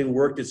basically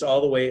worked its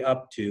all the way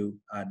up to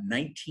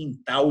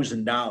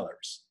 $19,000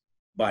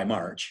 by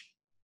March,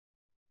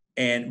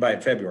 and by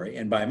February,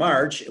 and by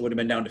March it would have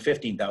been down to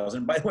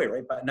 $15,000. By the way,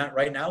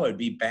 right now it would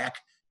be back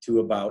to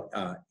about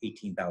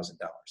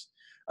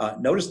 $18,000.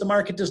 Notice the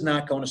market does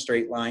not go in a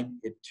straight line.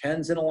 It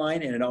tends in a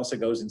line, and it also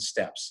goes in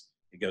steps.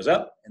 It goes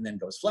up and then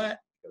goes flat.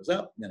 It goes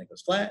up and then it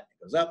goes flat.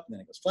 It goes up and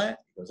then it goes flat.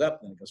 It goes up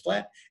and then it goes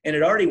flat. And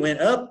it already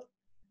went up,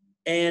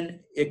 and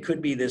it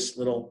could be this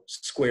little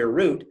square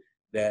root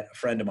that a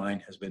friend of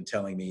mine has been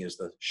telling me is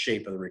the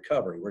shape of the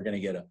recovery. We're going to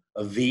get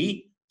a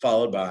V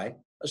followed by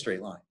a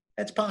straight line.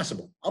 That's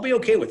possible. I'll be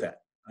okay with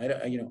that.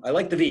 I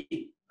like the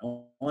V. I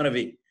want a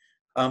V.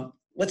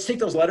 Let's take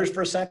those letters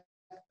for a sec.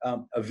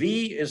 A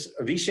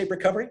V-shaped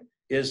recovery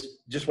is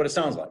just what it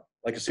sounds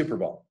like a Super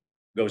Bowl.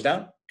 Goes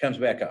down, comes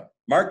back up.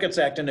 Market's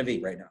acting a V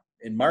right now.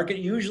 And market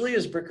usually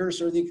is a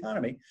precursor of the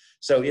economy.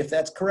 So if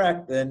that's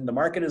correct, then the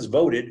market has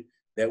voted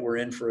that we're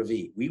in for a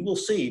V. We will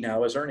see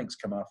now as earnings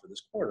come out for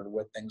this quarter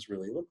what things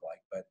really look like.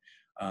 But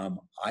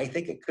I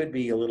think it could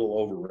be a little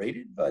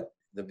overrated, but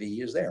the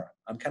V is there.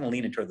 I'm kind of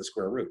leaning toward the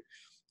square root.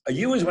 A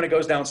U is when it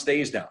goes down,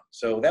 stays down.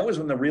 So that was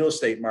when the real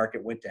estate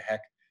market went to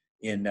heck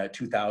in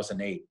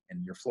 2008,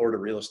 and your Florida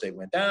real estate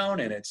went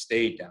down, and it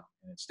stayed down.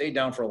 And it stayed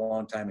down for a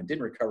long time and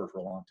didn't recover for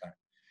a long time.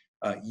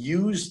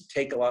 U's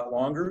take a lot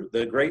longer.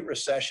 The Great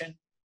Recession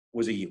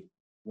was a U.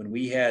 When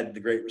we had the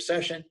Great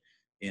Recession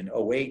in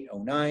 08,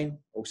 09,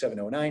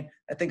 07, 09,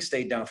 that thing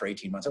stayed down for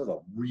 18 months. That was a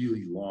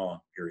really long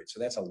period. So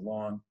that's a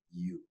long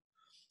U.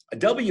 A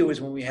W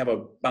is when we have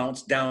a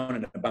bounce down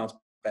and a bounce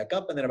back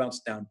up and then a bounce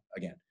down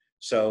again.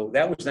 So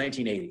that was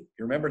 1980. You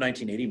remember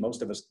 1980?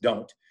 Most of us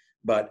don't,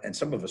 and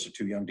some of us are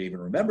too young to even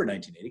remember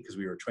 1980 because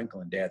we were a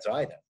twinkle in Dad's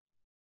eye then.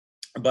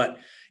 But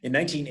in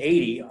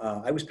 1980,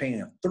 I was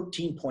paying a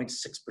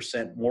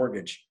 13.6%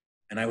 mortgage,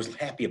 and I was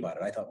happy about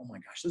it. I thought, oh my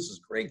gosh, this is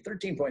great,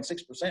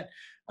 13.6%.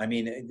 I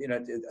mean,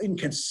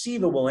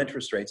 inconceivable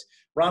interest rates.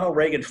 Ronald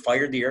Reagan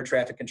fired the air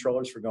traffic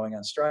controllers for going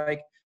on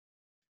strike.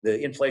 The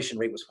inflation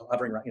rate was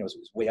hovering around, it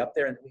was way up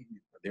there. And we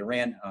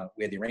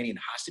had the Iranian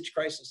hostage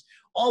crisis.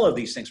 All of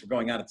these things were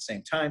going on at the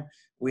same time.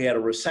 We had a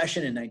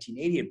recession in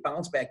 1980. It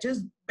bounced back,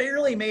 just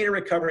barely made a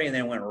recovery, and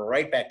then went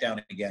right back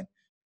down again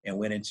and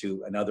went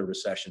into another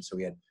recession. So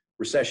we had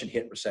recession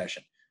hit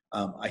recession.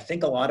 I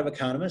think a lot of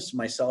economists,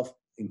 myself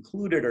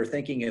included, are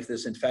thinking if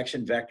this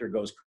infection vector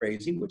goes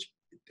crazy, which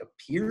it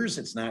appears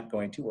it's not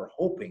going to, we're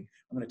hoping.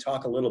 I'm going to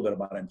talk a little bit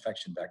about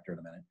infection vector in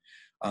a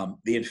minute.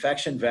 The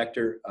infection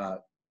vector,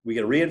 we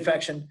get a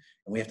reinfection and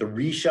we have to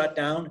re-shut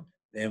down,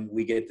 then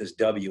we get this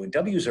W. And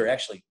W's are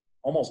actually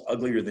almost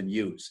uglier than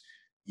U's.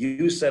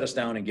 U's set us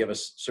down and give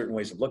us certain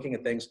ways of looking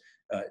at things.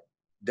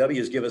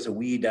 W's give us a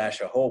wee dash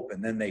of hope,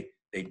 and then they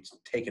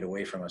take it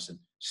away from us and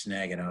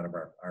snag it out of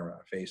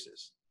our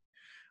faces.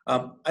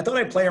 I thought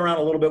I'd play around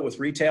a little bit with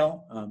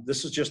retail.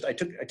 This is just, I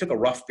took a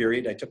rough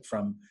period. I took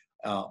from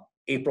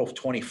April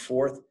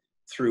 24th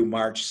through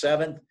March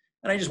 7th,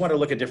 and I just wanted to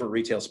look at different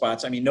retail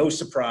spots. I mean, no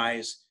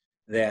surprise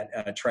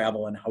that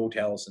travel and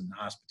hotels and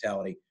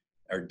hospitality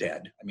are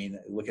dead. I mean,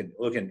 look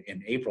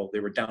in April, they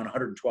were down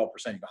 112%.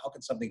 You go, how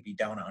can something be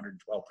down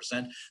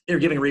 112%? They're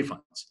giving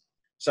refunds.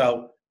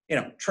 So,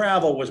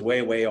 travel was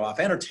way, way off.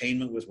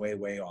 Entertainment was way,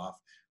 way off.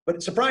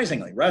 But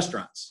surprisingly,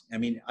 restaurants. I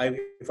mean,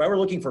 if I were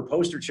looking for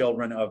poster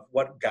children of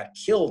what got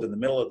killed in the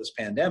middle of this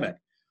pandemic,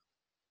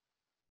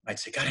 I'd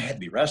say, God, it had to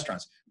be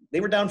restaurants. They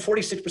were down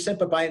 46%,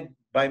 but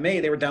by May,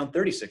 they were down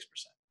 36%.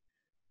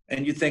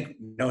 And you think,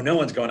 no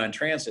one's going on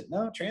transit.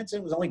 No,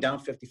 transit was only down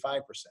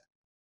 55%.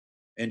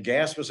 And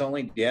gas was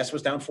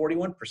down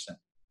 41%.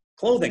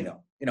 Clothing,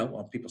 though,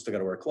 well, people still got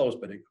to wear clothes,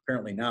 but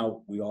apparently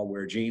now we all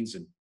wear jeans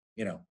and,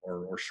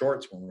 or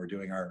shorts when we're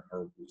doing our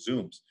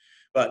Zooms.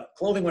 But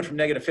clothing went from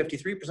negative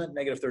 53% to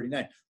negative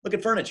 39. Look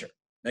at furniture,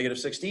 negative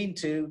 16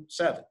 to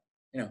 7.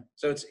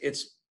 So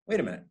it's wait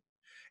a minute.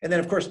 And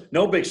then, of course,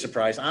 no big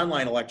surprise,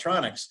 online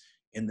electronics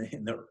in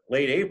the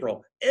late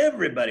April,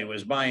 everybody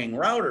was buying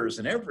routers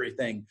and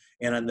everything.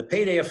 And on the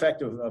payday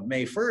effect of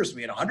May 1st,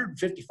 we had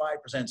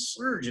 155%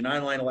 surge in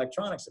online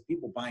electronics of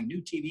people buying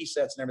new TV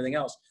sets and everything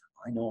else.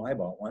 I know I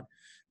bought one.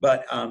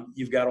 But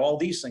you've got all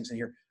these things in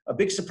here. A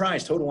big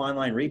surprise, total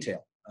online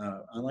retail.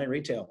 Online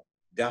retail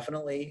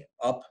definitely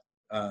up,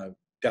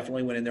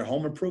 definitely went in there.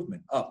 Home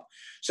improvement up.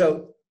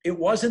 So it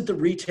wasn't the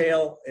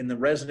retail and the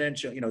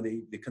residential,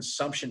 the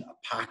consumption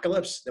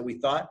apocalypse that we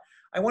thought.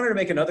 I wanted to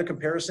make another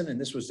comparison, and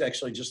this was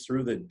actually just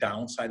through the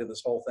downside of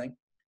this whole thing.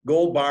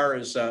 Gold bar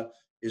is in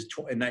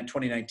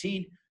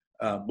 2019,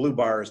 blue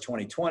bar is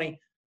 2020.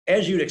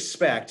 As you'd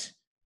expect,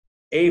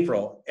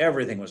 April,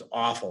 everything was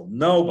awful.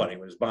 Nobody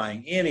was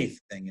buying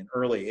anything in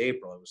early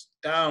April. It was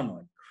down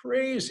like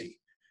crazy.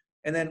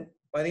 And then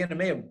by the end of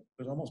May, it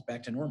was almost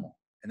back to normal.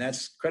 And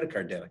that's credit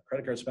card data,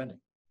 credit card spending.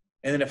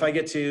 And then if I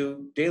get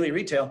to daily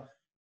retail,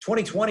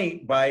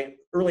 2020 by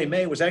early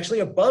May was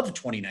actually above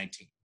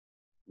 2019.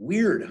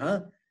 Weird,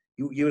 huh?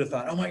 You would have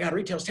thought, oh my God,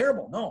 retail's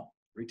terrible. No,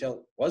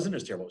 retail wasn't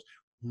as terrible. It was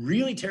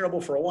really terrible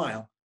for a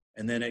while,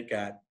 and then it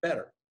got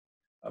better.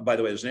 By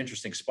the way, there's an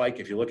interesting spike.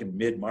 If you look in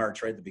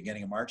mid-March, right at the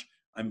beginning of March,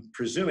 I'm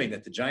presuming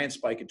that the giant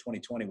spike in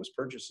 2020 was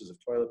purchases of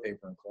toilet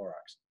paper and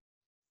Clorox.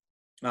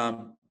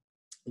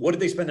 What did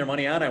they spend their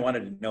money on? I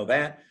wanted to know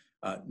that.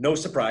 No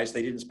surprise,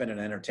 they didn't spend on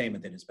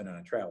entertainment. They didn't spend it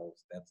on travel.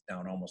 That's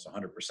down almost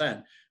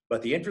 100%.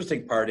 But the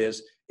interesting part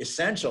is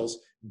essentials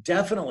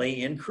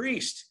definitely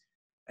increased.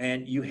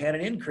 And you had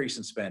an increase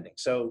in spending.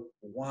 So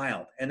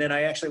wild. And then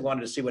I actually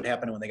wanted to see what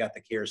happened when they got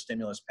the CARES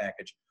stimulus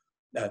package.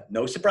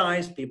 No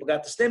surprise, people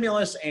got the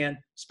stimulus and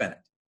spent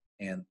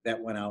it. And that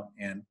went out,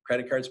 and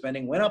credit card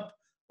spending went up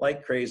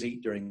like crazy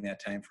during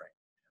that time frame.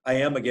 I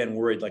am, again,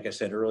 worried, like I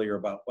said earlier,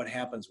 about what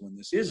happens when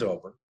this is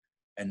over.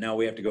 And now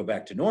we have to go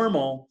back to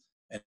normal.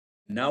 And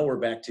now we're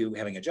back to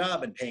having a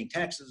job and paying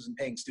taxes and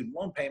paying student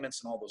loan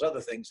payments and all those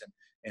other things.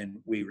 And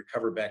we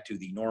recover back to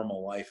the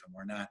normal life, and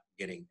we're not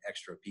getting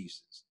extra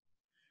pieces.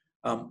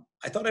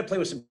 I thought I'd play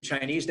with some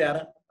Chinese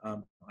data.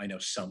 I know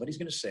somebody's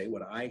going to say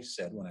what I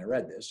said when I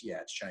read this. Yeah,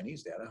 it's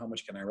Chinese data. How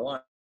much can I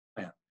rely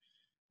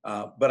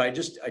on? But I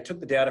took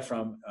the data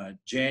from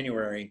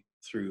January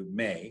through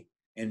May.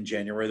 In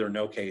January, there were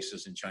no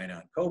cases in China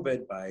on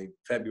COVID. By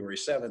February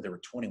 7th, there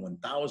were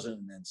 21,000,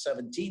 and then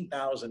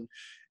 17,000.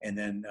 And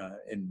then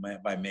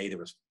by May, there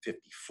was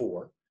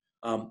 54.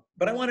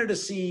 But I wanted to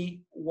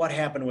see what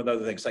happened with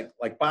other things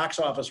like box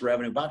office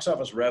revenue. Box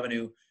office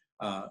revenue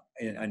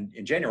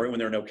in January, when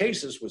there were no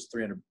cases, was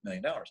 $300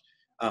 million.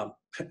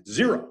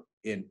 Zero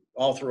in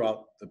all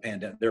throughout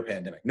their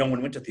pandemic. No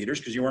one went to theaters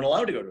because you weren't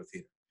allowed to go to a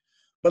theater.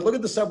 But look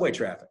at the subway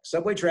traffic.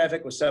 Subway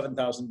traffic was 7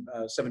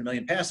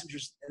 million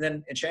passengers. And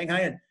then in Shanghai,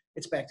 and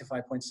it's back to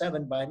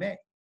 5.7 by May.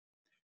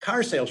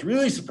 Car sales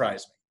really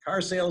surprised me. Car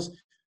sales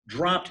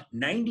dropped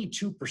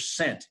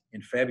 92%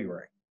 in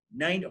February.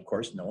 Of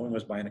course, no one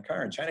was buying a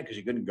car in China because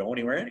you couldn't go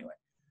anywhere anyway.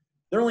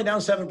 They're only down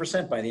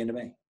 7% by the end of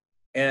May.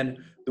 And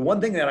the one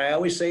thing that I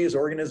always say is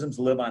organisms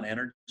live on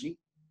energy.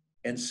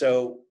 And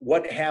so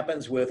what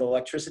happens with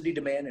electricity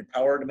demand and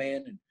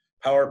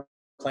power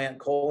plant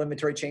coal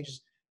inventory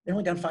changes? They're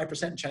only down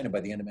 5% in China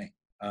by the end of May.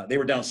 They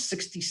were down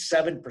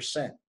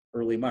 67%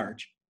 early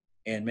March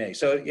and May.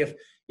 So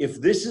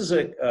if this is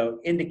an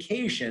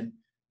indication,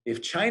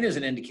 if China is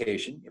an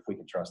indication, if we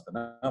can trust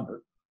the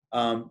number,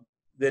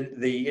 then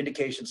the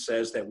indication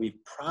says that we've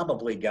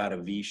probably got a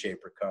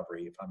V-shaped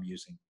recovery if I'm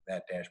using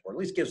that dashboard. At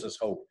least gives us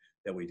hope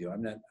that we do.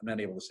 I'm not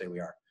able to say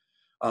we are.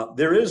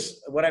 There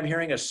is, what I'm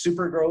hearing, a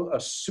Super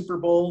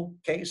Bowl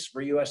case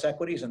for U.S.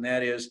 equities, and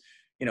that is,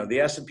 the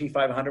S&P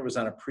 500 was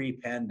on a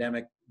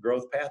pre-pandemic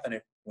growth path, and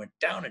it went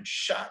down and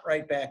shot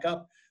right back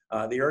up.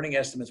 The earning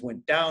estimates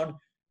went down,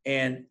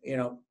 and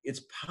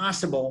it's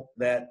possible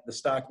that the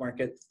stock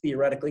market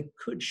theoretically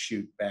could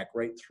shoot back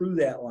right through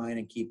that line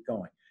and keep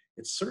going.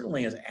 It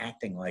certainly is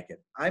acting like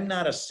it. I'm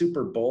not a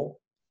super bull.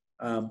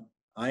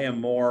 I am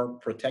more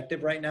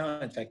protective right now.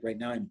 In fact, right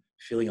now I'm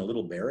feeling a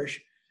little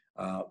bearish,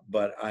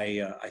 but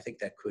I think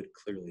that could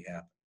clearly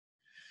happen.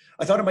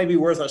 I thought it might be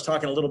worth us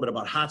talking a little bit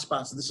about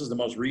hotspots. This is the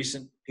most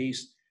recent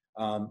piece.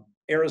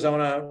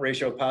 Arizona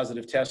ratio of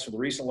positive tests for the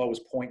recent low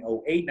was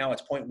 0.08. Now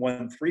it's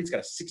 0.13. It's got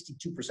a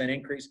 62%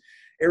 increase.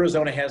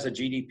 Arizona has a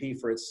GDP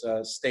for its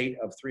state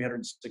of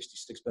 $366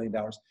 billion,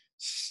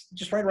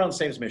 just right around the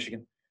same as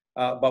Michigan.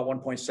 about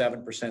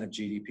 1.7% of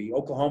GDP.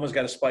 Oklahoma's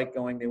got a spike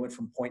going. They went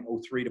from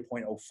 0.03 to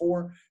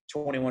 0.04,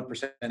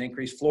 21%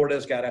 increase.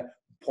 Florida's got a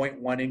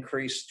 0.1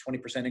 increase,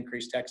 20%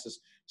 increase. Texas,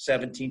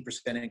 17%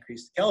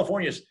 increase.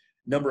 California's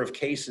number of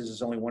cases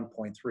is only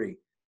 1.3.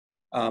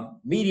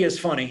 Media is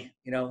funny.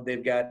 You know,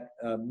 they've got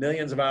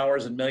millions of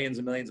hours and millions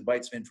of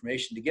bytes of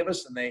information to give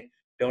us, and they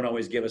don't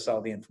always give us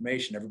all the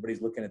information.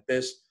 Everybody's looking at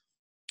this.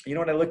 You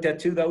know what I looked at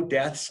too, though?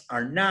 Deaths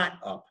are not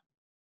up.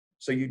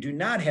 So you do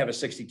not have a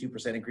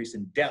 62% increase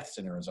in deaths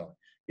in Arizona.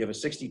 You have a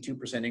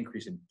 62%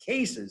 increase in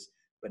cases,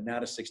 but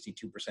not a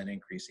 62%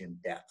 increase in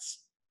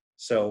deaths.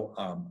 So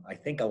I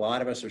think a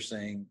lot of us are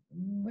saying,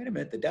 wait a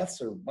minute, the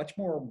deaths are much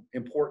more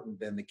important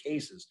than the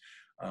cases.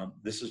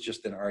 This is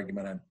just an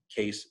argument on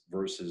case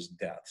versus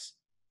deaths.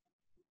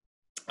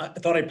 I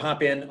thought I'd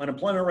pop in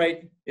unemployment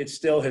rate. It's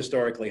still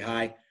historically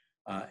high.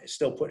 It's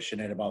still pushing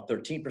at about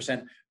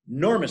 13%.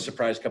 Enormous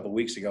surprise a couple of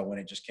weeks ago when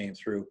it just came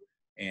through.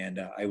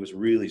 And I was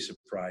really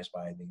surprised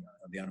by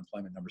the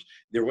unemployment numbers.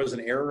 There was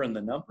an error in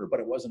the number, but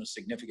it wasn't a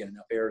significant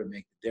enough error to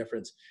make the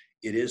difference.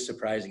 It is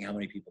surprising how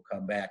many people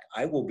come back.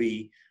 I will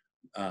be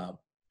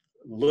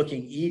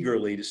looking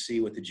eagerly to see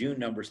what the June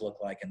numbers look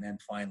like, and then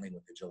finally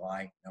what the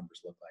July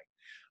numbers look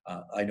like.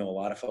 I know a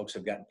lot of folks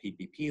have gotten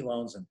PPP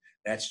loans, and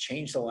that's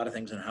changed a lot of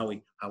things in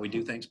how we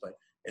do things, but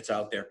it's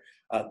out there.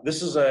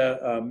 This is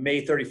a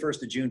May 31st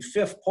to June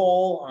 5th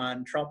poll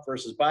on Trump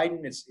versus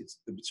Biden.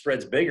 The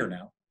spread's bigger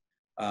now.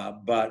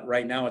 But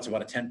right now it's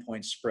about a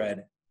 10-point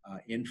spread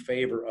in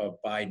favor of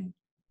Biden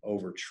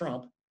over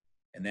Trump.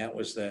 And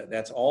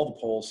that's all the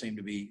polls seem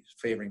to be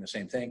favoring the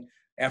same thing.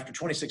 After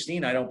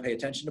 2016, I don't pay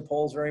attention to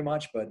polls very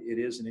much, but it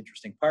is an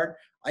interesting part.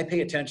 I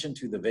pay attention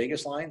to the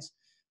Vegas lines.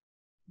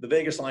 The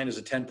Vegas line is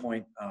a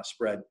 10-point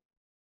spread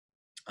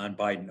on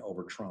Biden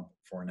over Trump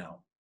for now.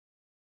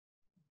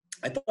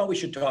 I thought we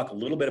should talk a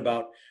little bit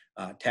about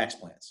tax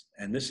plans.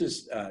 And this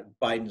is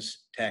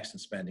Biden's tax and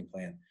spending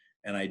plan.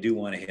 And I do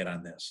want to hit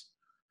on this.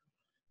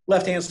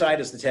 Left-hand side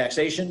is the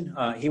taxation.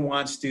 He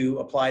wants to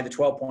apply the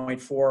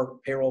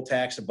 12.4 payroll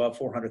tax above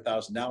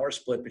 $400,000,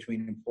 split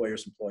between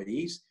employers and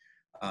employees.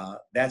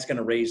 That's going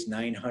to raise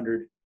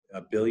 $900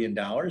 billion.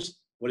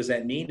 What does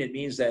that mean? It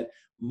means that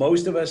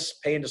most of us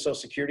pay into Social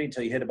Security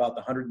until you hit about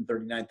the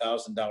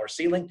 $139,000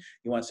 ceiling.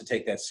 He wants to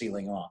take that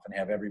ceiling off and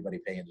have everybody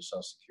pay into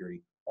Social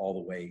Security all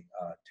the way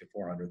to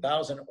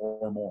 $400,000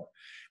 or more.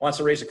 He wants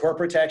to raise the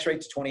corporate tax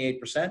rate to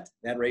 28%.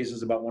 That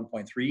raises about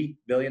 $1.3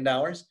 billion.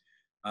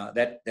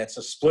 That's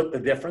a split the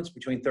difference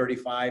between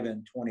 35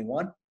 and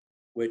 21,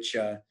 which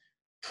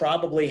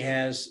probably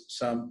has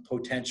some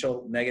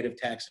potential negative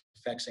tax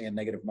effects and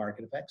negative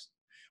market effects.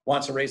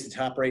 Wants to raise the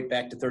top rate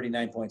back to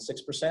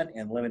 39.6%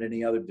 and limit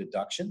any other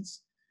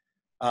deductions.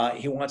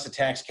 He wants to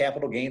tax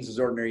capital gains as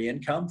ordinary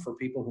income for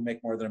people who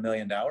make more than $1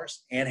 million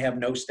and have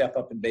no step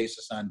up in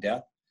basis on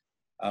death,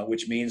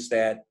 which means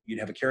that you'd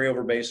have a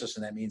carryover basis,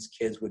 and that means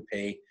kids would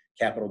pay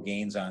capital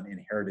gains on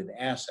inherited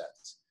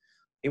assets.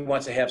 He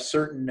wants to have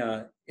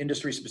certain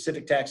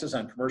industry-specific taxes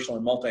on commercial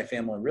and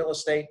multifamily real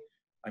estate.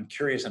 I'm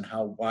curious on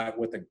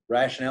what the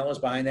rationale is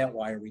behind that.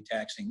 Why are we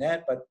taxing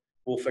that? But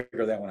we'll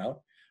figure that one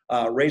out.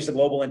 Raise the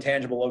global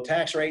intangible low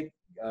tax rate,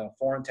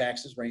 foreign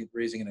taxes,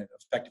 raising an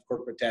effective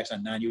corporate tax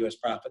on non-U.S.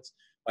 profits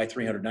by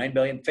 $309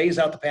 billion. Phase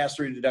out the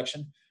pass-through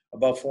deduction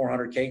above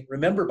 $400K.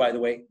 Remember, by the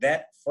way,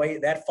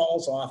 that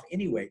falls off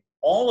anyway.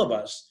 All of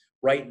us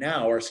right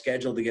now are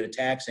scheduled to get a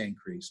tax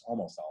increase,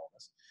 almost all of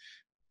us.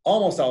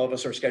 Almost all of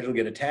us are scheduled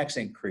to get a tax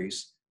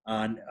increase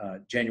on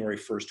January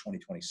 1st,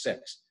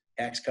 2026.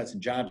 Tax Cuts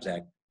and Jobs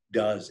Act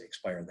does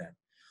expire then.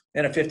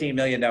 Then a $15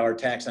 million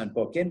tax on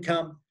book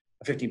income,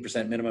 a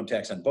 15% minimum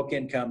tax on book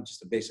income,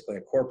 just basically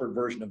a corporate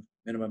version of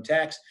minimum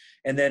tax,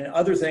 and then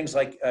other things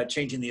like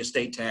changing the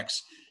estate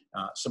tax,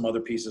 some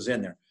other pieces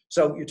in there.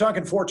 So you're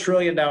talking $4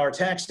 trillion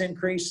tax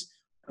increase.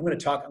 I'm going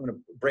to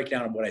break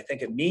down what I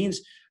think it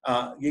means.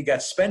 You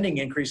got spending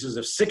increases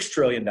of $6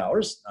 trillion. Not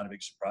a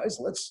big surprise.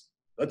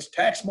 Let's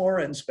tax more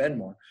and spend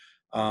more.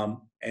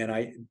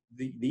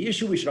 The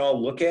issue we should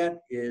all look at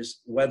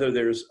is whether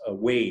there's a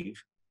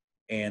wave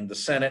and the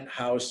Senate,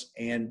 House,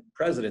 and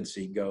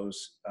presidency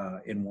goes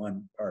in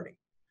one party.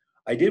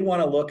 I did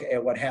want to look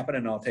at what happened,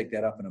 and I'll take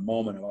that up in a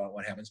moment about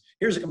what happens.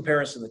 Here's a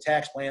comparison of the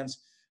tax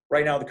plans.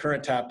 Right now, the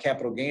current top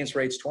capital gains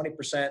rate's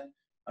 20%.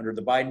 Under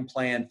the Biden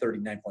plan,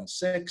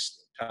 39.6.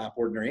 Top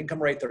ordinary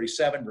income rate,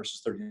 37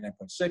 versus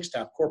 39.6.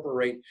 Top corporate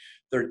rate,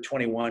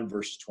 21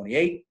 versus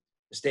 28.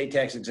 Estate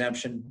tax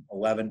exemption,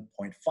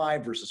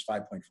 11.5 versus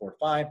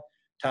 5.45.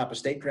 Top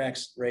estate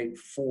tax rate,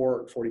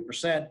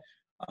 40%.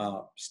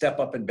 Step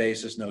up in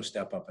basis, no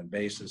step up in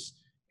basis,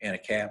 and a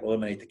cap,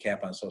 eliminate the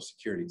cap on Social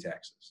Security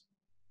taxes.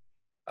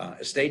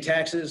 Estate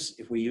taxes,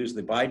 if we use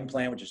the Biden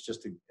plan, which is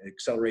just to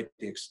accelerate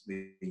the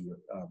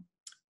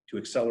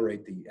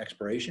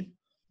expiration,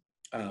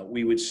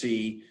 we would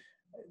see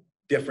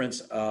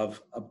difference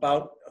of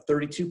about a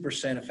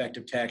 32%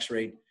 effective tax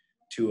rate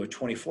to a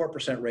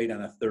 24% rate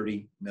on a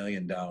 $30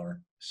 million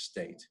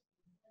estate.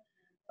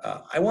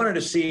 I wanted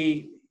to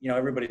see,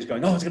 everybody's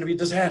going, oh, it's going to be a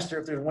disaster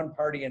if there's one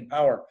party in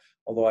power.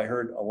 Although I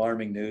heard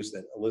alarming news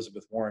that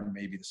Elizabeth Warren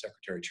may be the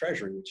Secretary of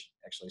Treasury, which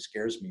actually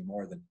scares me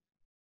more than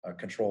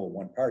control of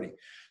one party.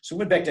 So we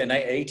went back to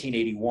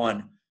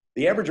 1881.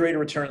 The average rate of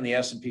return in the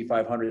S&P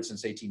 500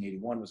 since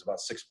 1881 was about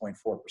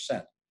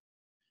 6.4%.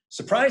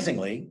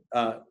 Surprisingly,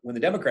 when the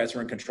Democrats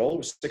were in control, it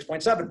was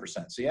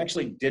 6.7%. So you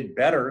actually did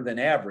better than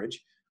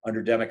average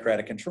under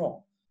Democratic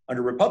control.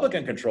 Under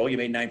Republican control, you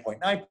made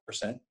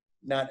 9.9%.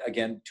 Not,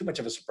 again, too much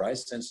of a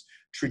surprise, since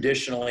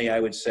traditionally, I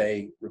would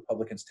say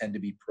Republicans tend to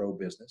be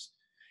pro-business.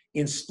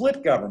 In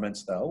split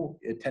governments, though,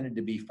 it tended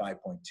to be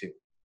 5.2.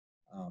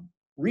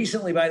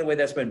 Recently, by the way,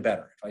 that's been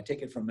better. If I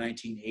take it from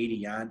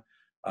 1980 on,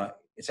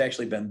 it's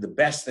actually been the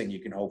best thing you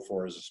can hope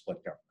for as a split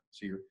government.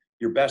 So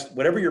your best,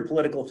 whatever your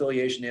political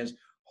affiliation is,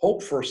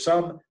 hope for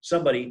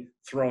somebody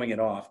throwing it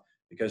off,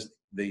 because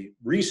the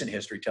recent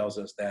history tells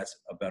us that's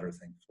a better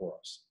thing for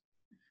us.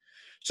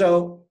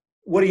 So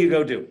what do you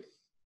go do?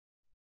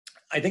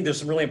 I think there's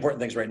some really important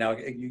things right now.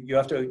 You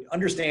have to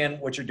understand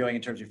what you're doing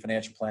in terms of your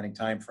financial planning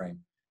time frame.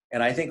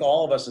 And I think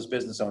all of us as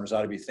business owners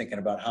ought to be thinking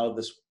about how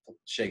this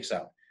shakes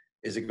out.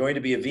 Is it going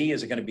to be a V?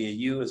 Is it going to be a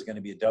U? Is it going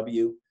to be a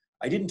W?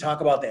 I didn't talk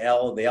about the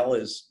L. The L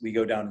is we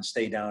go down and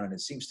stay down, and it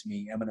seems to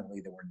me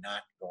eminently that we're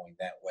not going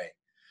that way.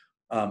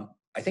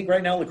 I think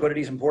right now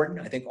liquidity is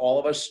important. I think all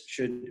of us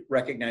should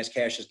recognize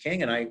cash as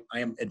king, and I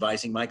am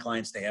advising my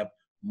clients to have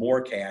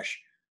more cash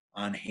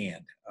on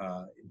hand,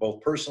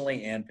 both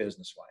personally and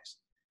business-wise.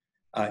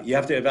 You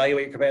have to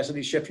evaluate your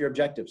capacity to shift your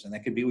objectives, and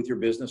that could be with your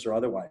business or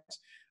otherwise.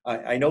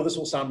 I know this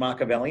will sound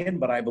Machiavellian,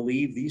 but I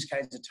believe these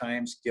kinds of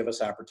times give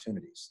us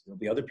opportunities. There'll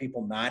be other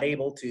people not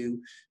able to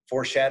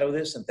foreshadow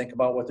this and think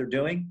about what they're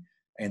doing,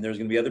 and there's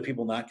going to be other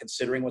people not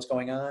considering what's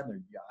going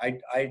on.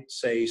 I'd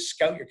say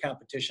scout your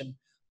competition,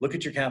 look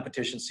at your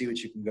competition, see what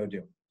you can go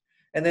do.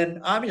 And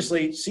then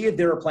obviously see if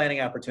there are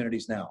planning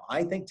opportunities now.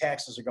 I think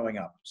taxes are going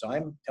up. So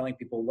I'm telling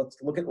people, let's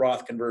look at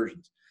Roth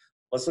conversions.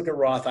 Let's look at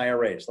Roth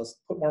IRAs. Let's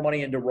put more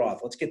money into Roth.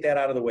 Let's get that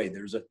out of the way.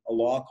 There's a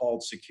law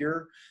called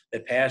SECURE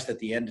that passed at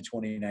the end of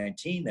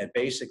 2019 that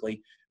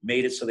basically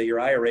made it so that your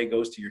IRA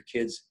goes to your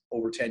kids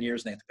over 10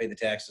 years and they have to pay the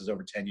taxes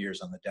over 10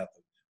 years on the death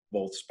of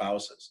both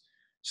spouses.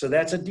 So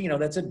that's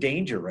a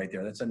danger right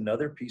there. That's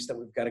another piece that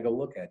we've got to go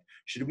look at.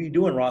 Should we be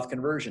doing Roth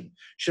conversion?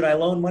 Should I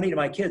loan money to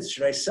my kids?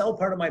 Should I sell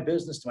part of my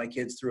business to my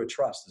kids through a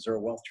trust? Is there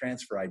a wealth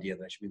transfer idea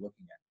that I should be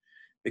looking at?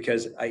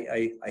 Because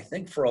I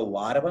think for a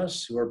lot of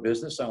us who are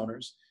business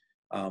owners,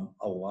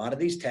 a lot of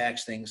these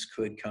tax things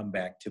could come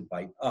back to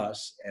bite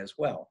us as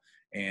well.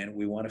 And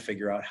we want to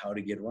figure out how to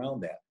get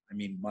around that. I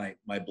mean,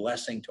 my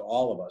blessing to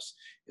all of us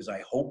is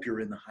I hope you're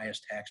in the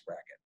highest tax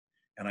bracket,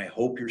 and I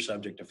hope you're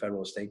subject to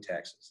federal estate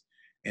taxes.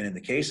 And in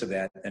the case of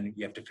that, then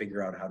you have to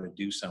figure out how to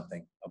do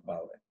something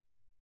about it.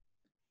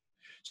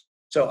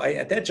 So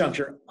at that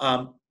juncture,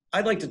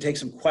 I'd like to take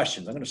some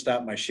questions. I'm going to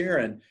stop my share,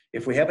 and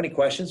if we have any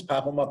questions,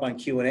 pop them up on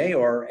Q&A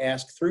or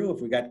ask through.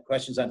 If we got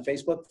questions on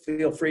Facebook,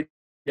 feel free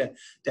to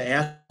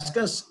ask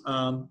us.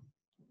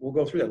 We'll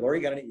go through that.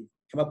 Lori,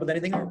 come up with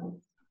anything?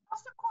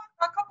 Just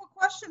a couple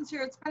questions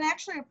here. It's been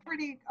actually a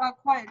pretty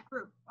quiet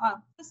group.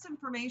 This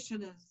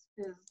information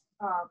is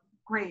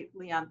great,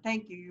 Leon.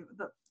 Thank you.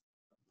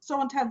 So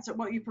intense at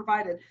what you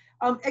provided,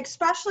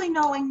 especially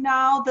knowing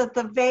now that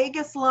the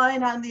Vegas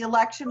line on the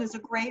election is a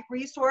great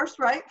resource,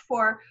 right,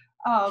 for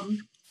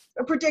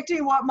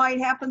predicting what might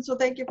happen. So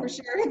thank you for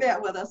sharing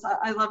that with us.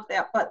 I love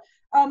that. But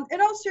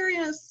in all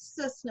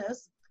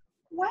seriousness,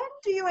 when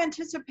do you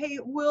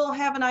anticipate we'll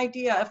have an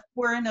idea if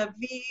we're in a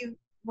V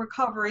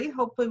recovery,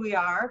 hopefully we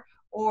are,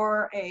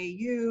 or a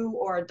U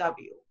or a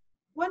W?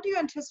 When do you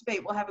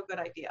anticipate we'll have a good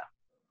idea?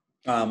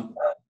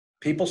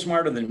 People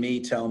smarter than me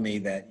tell me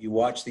that you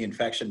watch the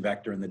infection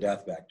vector and the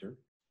death vector.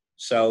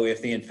 So if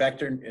the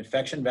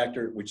infection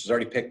vector, which is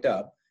already picked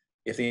up,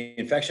 if the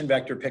infection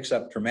vector picks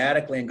up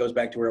dramatically and goes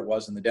back to where it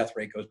was and the death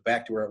rate goes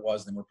back to where it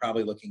was, then we're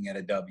probably looking at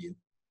a W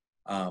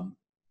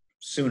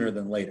sooner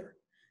than later.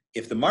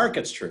 If the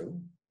market's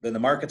true, then the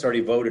market's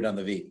already voted on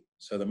the V.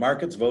 So the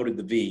market's voted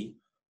the V,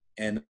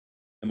 and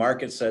the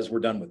market says we're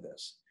done with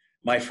this.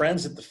 My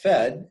friends at the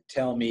Fed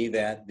tell me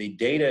that the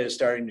data is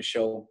starting to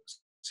show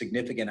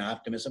significant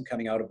optimism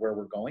coming out of where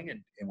we're going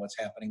and what's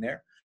happening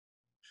there.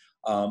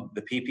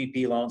 The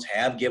PPP loans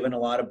have given a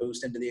lot of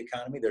boost into the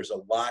economy. There's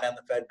a lot on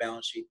the Fed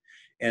balance sheet.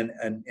 And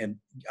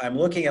I'm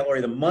looking at,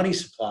 Lori, the money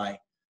supply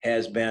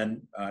has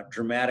been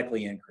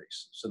dramatically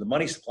increased. So the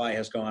money supply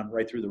has gone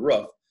right through the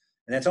roof.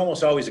 And that's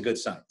almost always a good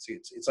sign.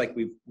 It's like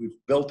we've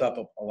built up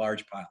a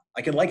large pile.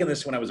 I can liken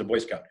this when I was a Boy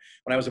Scout.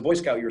 When I was a Boy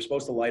Scout, you were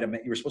supposed to light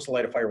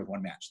a fire with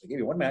one match. They gave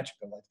you one match,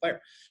 go light the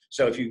fire.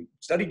 So if you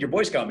studied your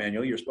Boy Scout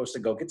manual, you're supposed to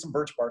go get some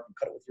birch bark and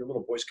cut it with your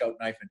little Boy Scout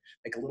knife and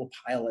make a little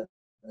pile.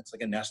 That's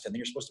like a nest. And then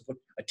you're supposed to put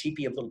a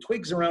teepee of little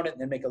twigs around it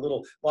and then make a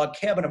little log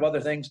cabin of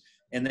other things.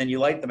 And then you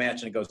light the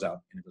match and it goes out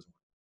and it doesn't work.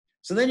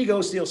 So then you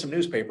go steal some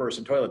newspaper or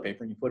some toilet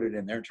paper and you put it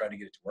in there and try to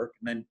get it to work.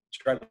 And then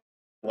try to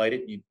light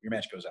it and your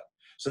match goes out.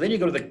 So then you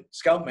go to the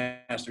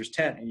Scoutmaster's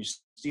tent and you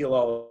steal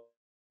all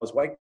this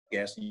white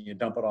gas and you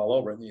dump it all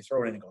over it and then you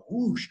throw it in and go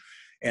whoosh.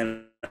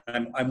 And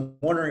I'm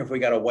wondering if we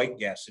got a white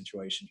gas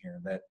situation here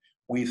that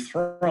we've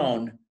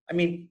thrown. I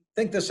mean,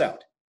 think this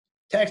out.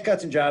 Tax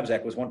Cuts and Jobs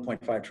Act was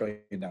 $1.5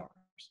 trillion.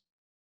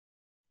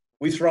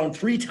 We've thrown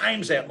 3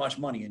 times that much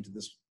money into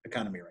this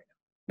economy right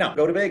now. Now,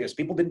 go to Vegas.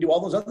 People didn't do all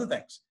those other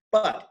things,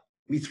 but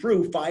we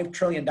threw $5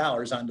 trillion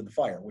onto the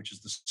fire, which is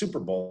the Super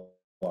Bowl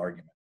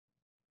argument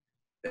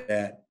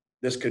that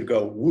this could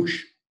go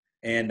whoosh.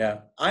 And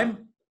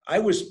I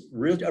was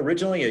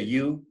originally a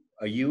U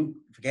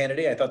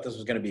candidate. I thought this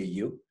was going to be a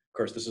U. Of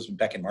course, this was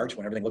back in March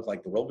when everything looked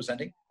like the world was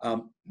ending.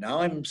 Now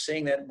I'm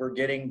seeing that we're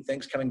getting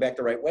things coming back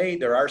the right way.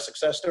 There are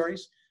success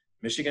stories.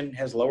 Michigan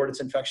has lowered its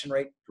infection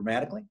rate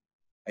dramatically.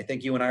 I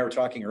think you and I were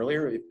talking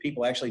earlier, if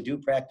people actually do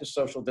practice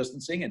social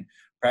distancing and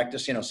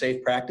practice,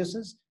 safe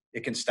practices,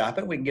 it can stop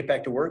it. We can get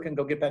back to work and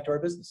go get back to our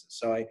businesses.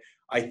 So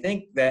I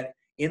think that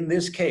in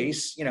this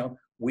case,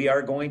 we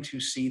are going to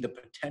see the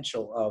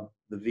potential of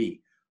the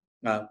V.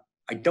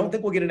 I don't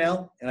think we'll get an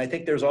L, and I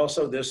think there's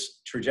also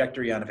this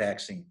trajectory on a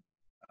vaccine.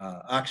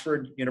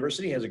 Oxford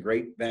University has a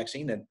great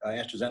vaccine that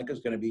AstraZeneca is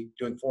going to be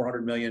doing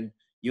 400 million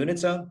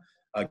units of.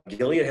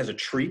 Gilead has a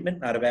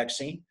treatment, not a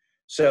vaccine.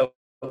 So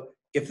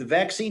if the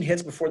vaccine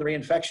hits before the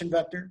reinfection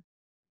vector,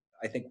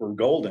 I think we're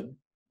golden.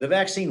 The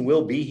vaccine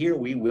will be here.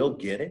 We will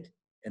get it.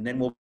 And then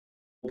we'll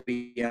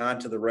be on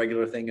to the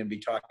regular thing and be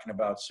talking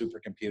about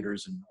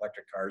supercomputers and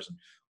electric cars and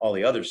all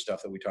the other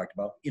stuff that we talked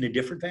about in a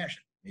different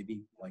fashion,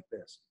 maybe like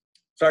this.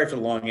 Sorry for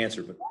the long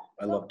answer, but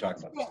I love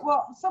talking about this.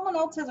 Well, someone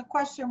else has a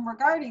question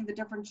regarding the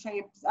different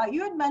shapes.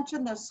 You had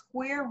mentioned the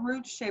square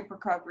root shape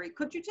recovery.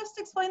 Could you just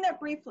explain that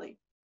briefly?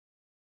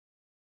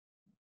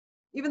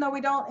 Even though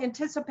we don't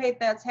anticipate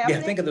that's happening?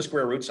 Yeah, think of the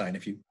square root sign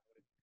if you.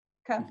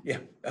 Okay. Yeah,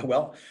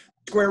 well,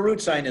 square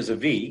root sign is a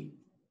V,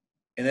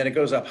 and then it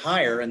goes up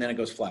higher, and then it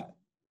goes flat.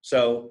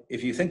 So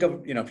if you think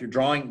of, if you're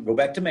drawing, go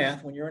back to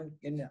math when you're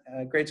in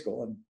grade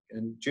school and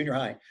in junior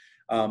high,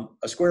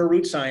 a square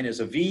root sign is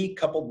a V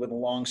coupled with a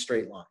long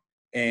straight line.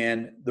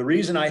 And the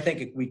reason I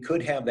think we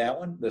could have that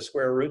one, the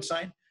square root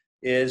sign,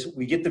 is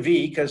we get the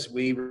V because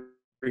we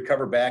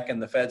recover back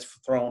and the Fed's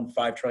thrown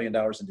 $5 trillion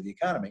into the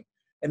economy.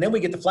 And then we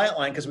get the flat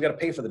line because we got to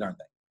pay for the darn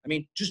thing. I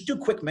mean, just do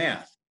quick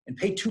math and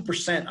pay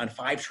 2% on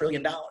 $5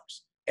 trillion.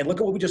 And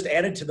look at what we just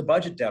added to the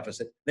budget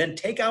deficit. Then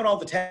take out all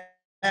the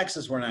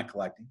taxes we're not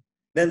collecting.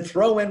 Then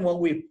throw in what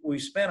we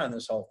spent on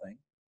this whole thing.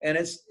 And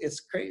it's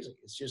crazy.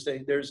 It's just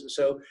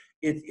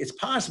it's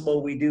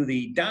possible we do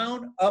the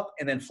down, up,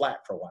 and then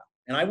flat for a while.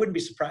 And I wouldn't be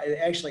surprised.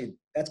 Actually,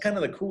 that's kind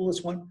of the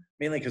coolest one,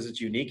 mainly because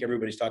it's unique.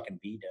 Everybody's talking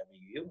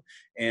BWU,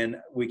 and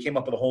we came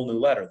up with a whole new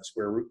letter, the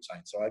square root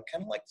sign. So I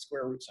kind of like the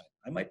square root sign.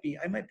 I might be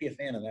a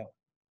fan of that one.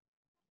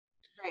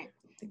 Great.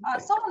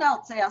 Someone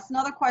else asked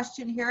another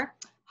question here.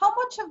 How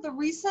much of the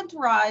recent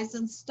rise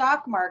in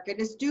stock market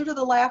is due to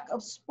the lack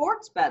of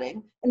sports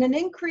betting and an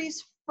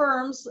increased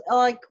firms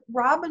like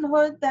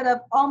Robinhood that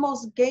have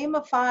almost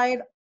gamified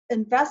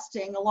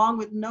investing along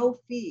with no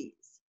fees?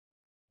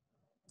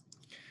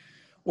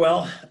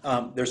 Well,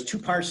 there's 2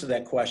 parts to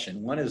that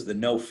question. One is the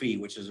no fee,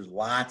 which is there's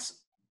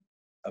lots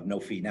of no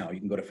fee now. You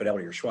can go to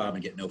Fidelity or Schwab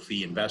and get no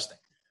fee investing.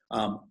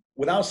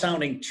 Without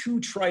sounding too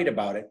trite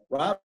about it,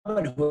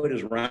 Robinhood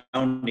is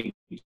rounding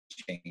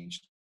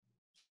change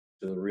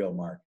to the real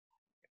market.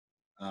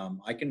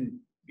 I can,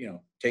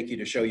 take you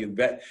to show you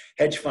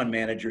hedge fund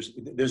managers.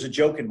 There's a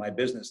joke in my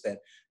business that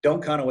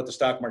don't count on what the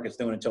stock market's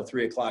doing until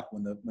 3 o'clock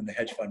when the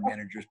hedge fund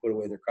managers put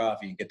away their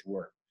coffee and get to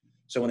work.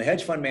 So when the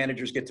hedge fund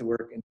managers get to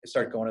work and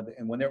start going,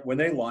 and when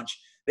they launch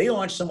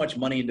so much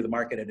money into the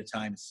market at a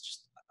time. It's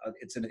just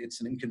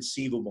it's an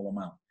inconceivable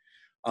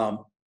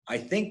amount. I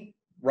think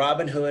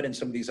Robinhood and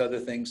some of these other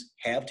things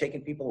have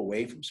taken people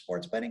away from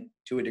sports betting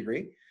to a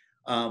degree.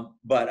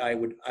 But I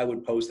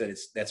would pose that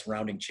that's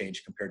rounding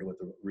change compared to where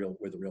the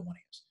real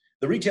money is.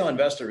 The retail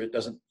investor, it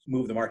doesn't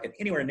move the market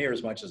anywhere near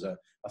as much as a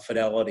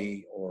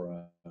Fidelity or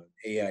a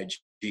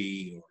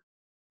AIG or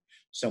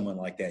someone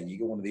like that. You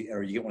get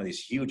one of these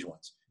huge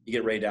ones. You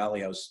get Ray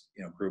Dalio's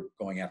group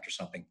going after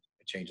something,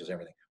 it changes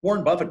everything.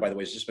 Warren Buffett, by the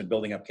way, has just been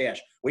building up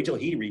cash. Wait till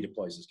he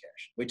redeploys his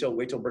cash. Wait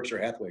till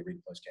Berkshire Hathaway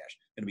redeploys cash.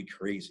 It's gonna be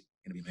crazy.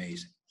 It's gonna be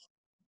amazing.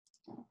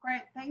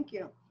 Great, thank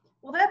you.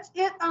 Well, that's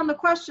it on the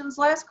questions.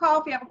 Last call.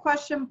 If you have a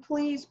question,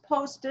 please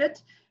post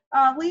it.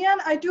 Leanne,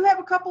 I do have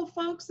a couple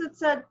folks that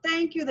said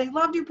thank you. They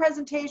loved your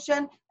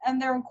presentation and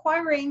they're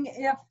inquiring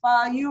if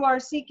you are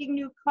seeking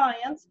new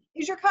clients.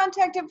 Is your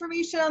contact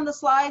information on the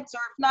slides, or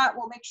if not,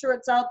 we'll make sure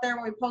it's out there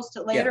when we post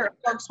it later. If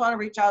folks want to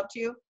reach out to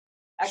you.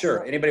 Excellent.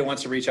 Sure. Anybody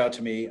wants to reach out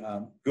to me,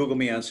 Google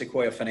me on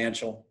Sequoia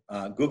Financial.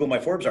 Google my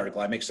Forbes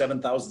article. I make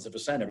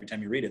 0.007 every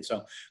time you read it.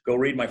 So go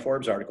read my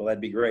Forbes article. That'd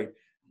be great.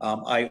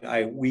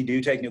 We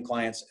do take new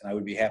clients, and I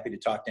would be happy to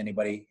talk to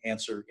anybody,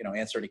 answer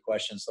any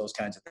questions, those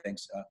kinds of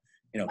things.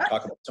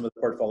 Talk about some of the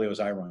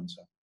portfolios I run.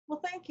 So.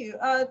 Well, thank you.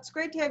 It's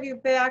great to have you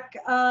back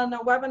on a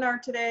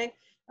webinar today.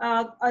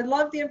 I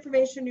love the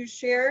information you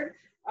shared.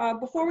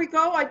 Before we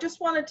go, I just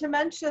wanted to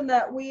mention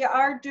that we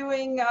are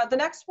doing the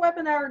next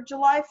webinar,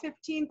 July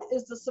 15th,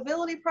 is the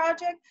Civility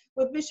Project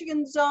with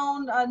Michigan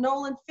Zone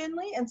Nolan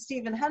Finley and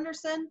Stephen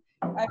Henderson.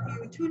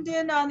 If you tuned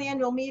in on the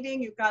annual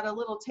meeting, you've got a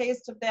little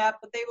taste of that,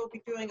 but they will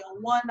be doing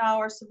a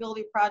 1-hour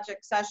civility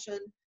project session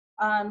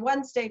on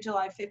Wednesday,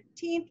 July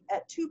 15th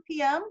at 2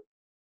 p.m.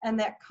 And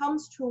that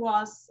comes to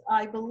us,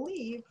 I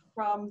believe,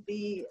 from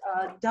the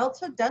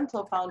Delta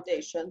Dental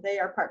Foundation. They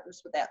are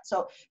partners with that.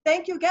 So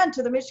thank you again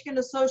to the Michigan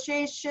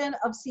Association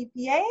of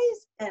CPAs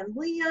and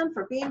Leon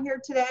for being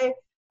here today.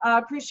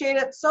 Appreciate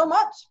it so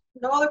much.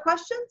 No other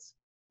questions?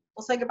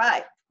 We'll say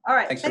goodbye. All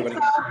right. Thanks, Thanks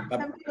everybody. all.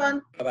 Have a good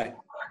one. Bye-bye.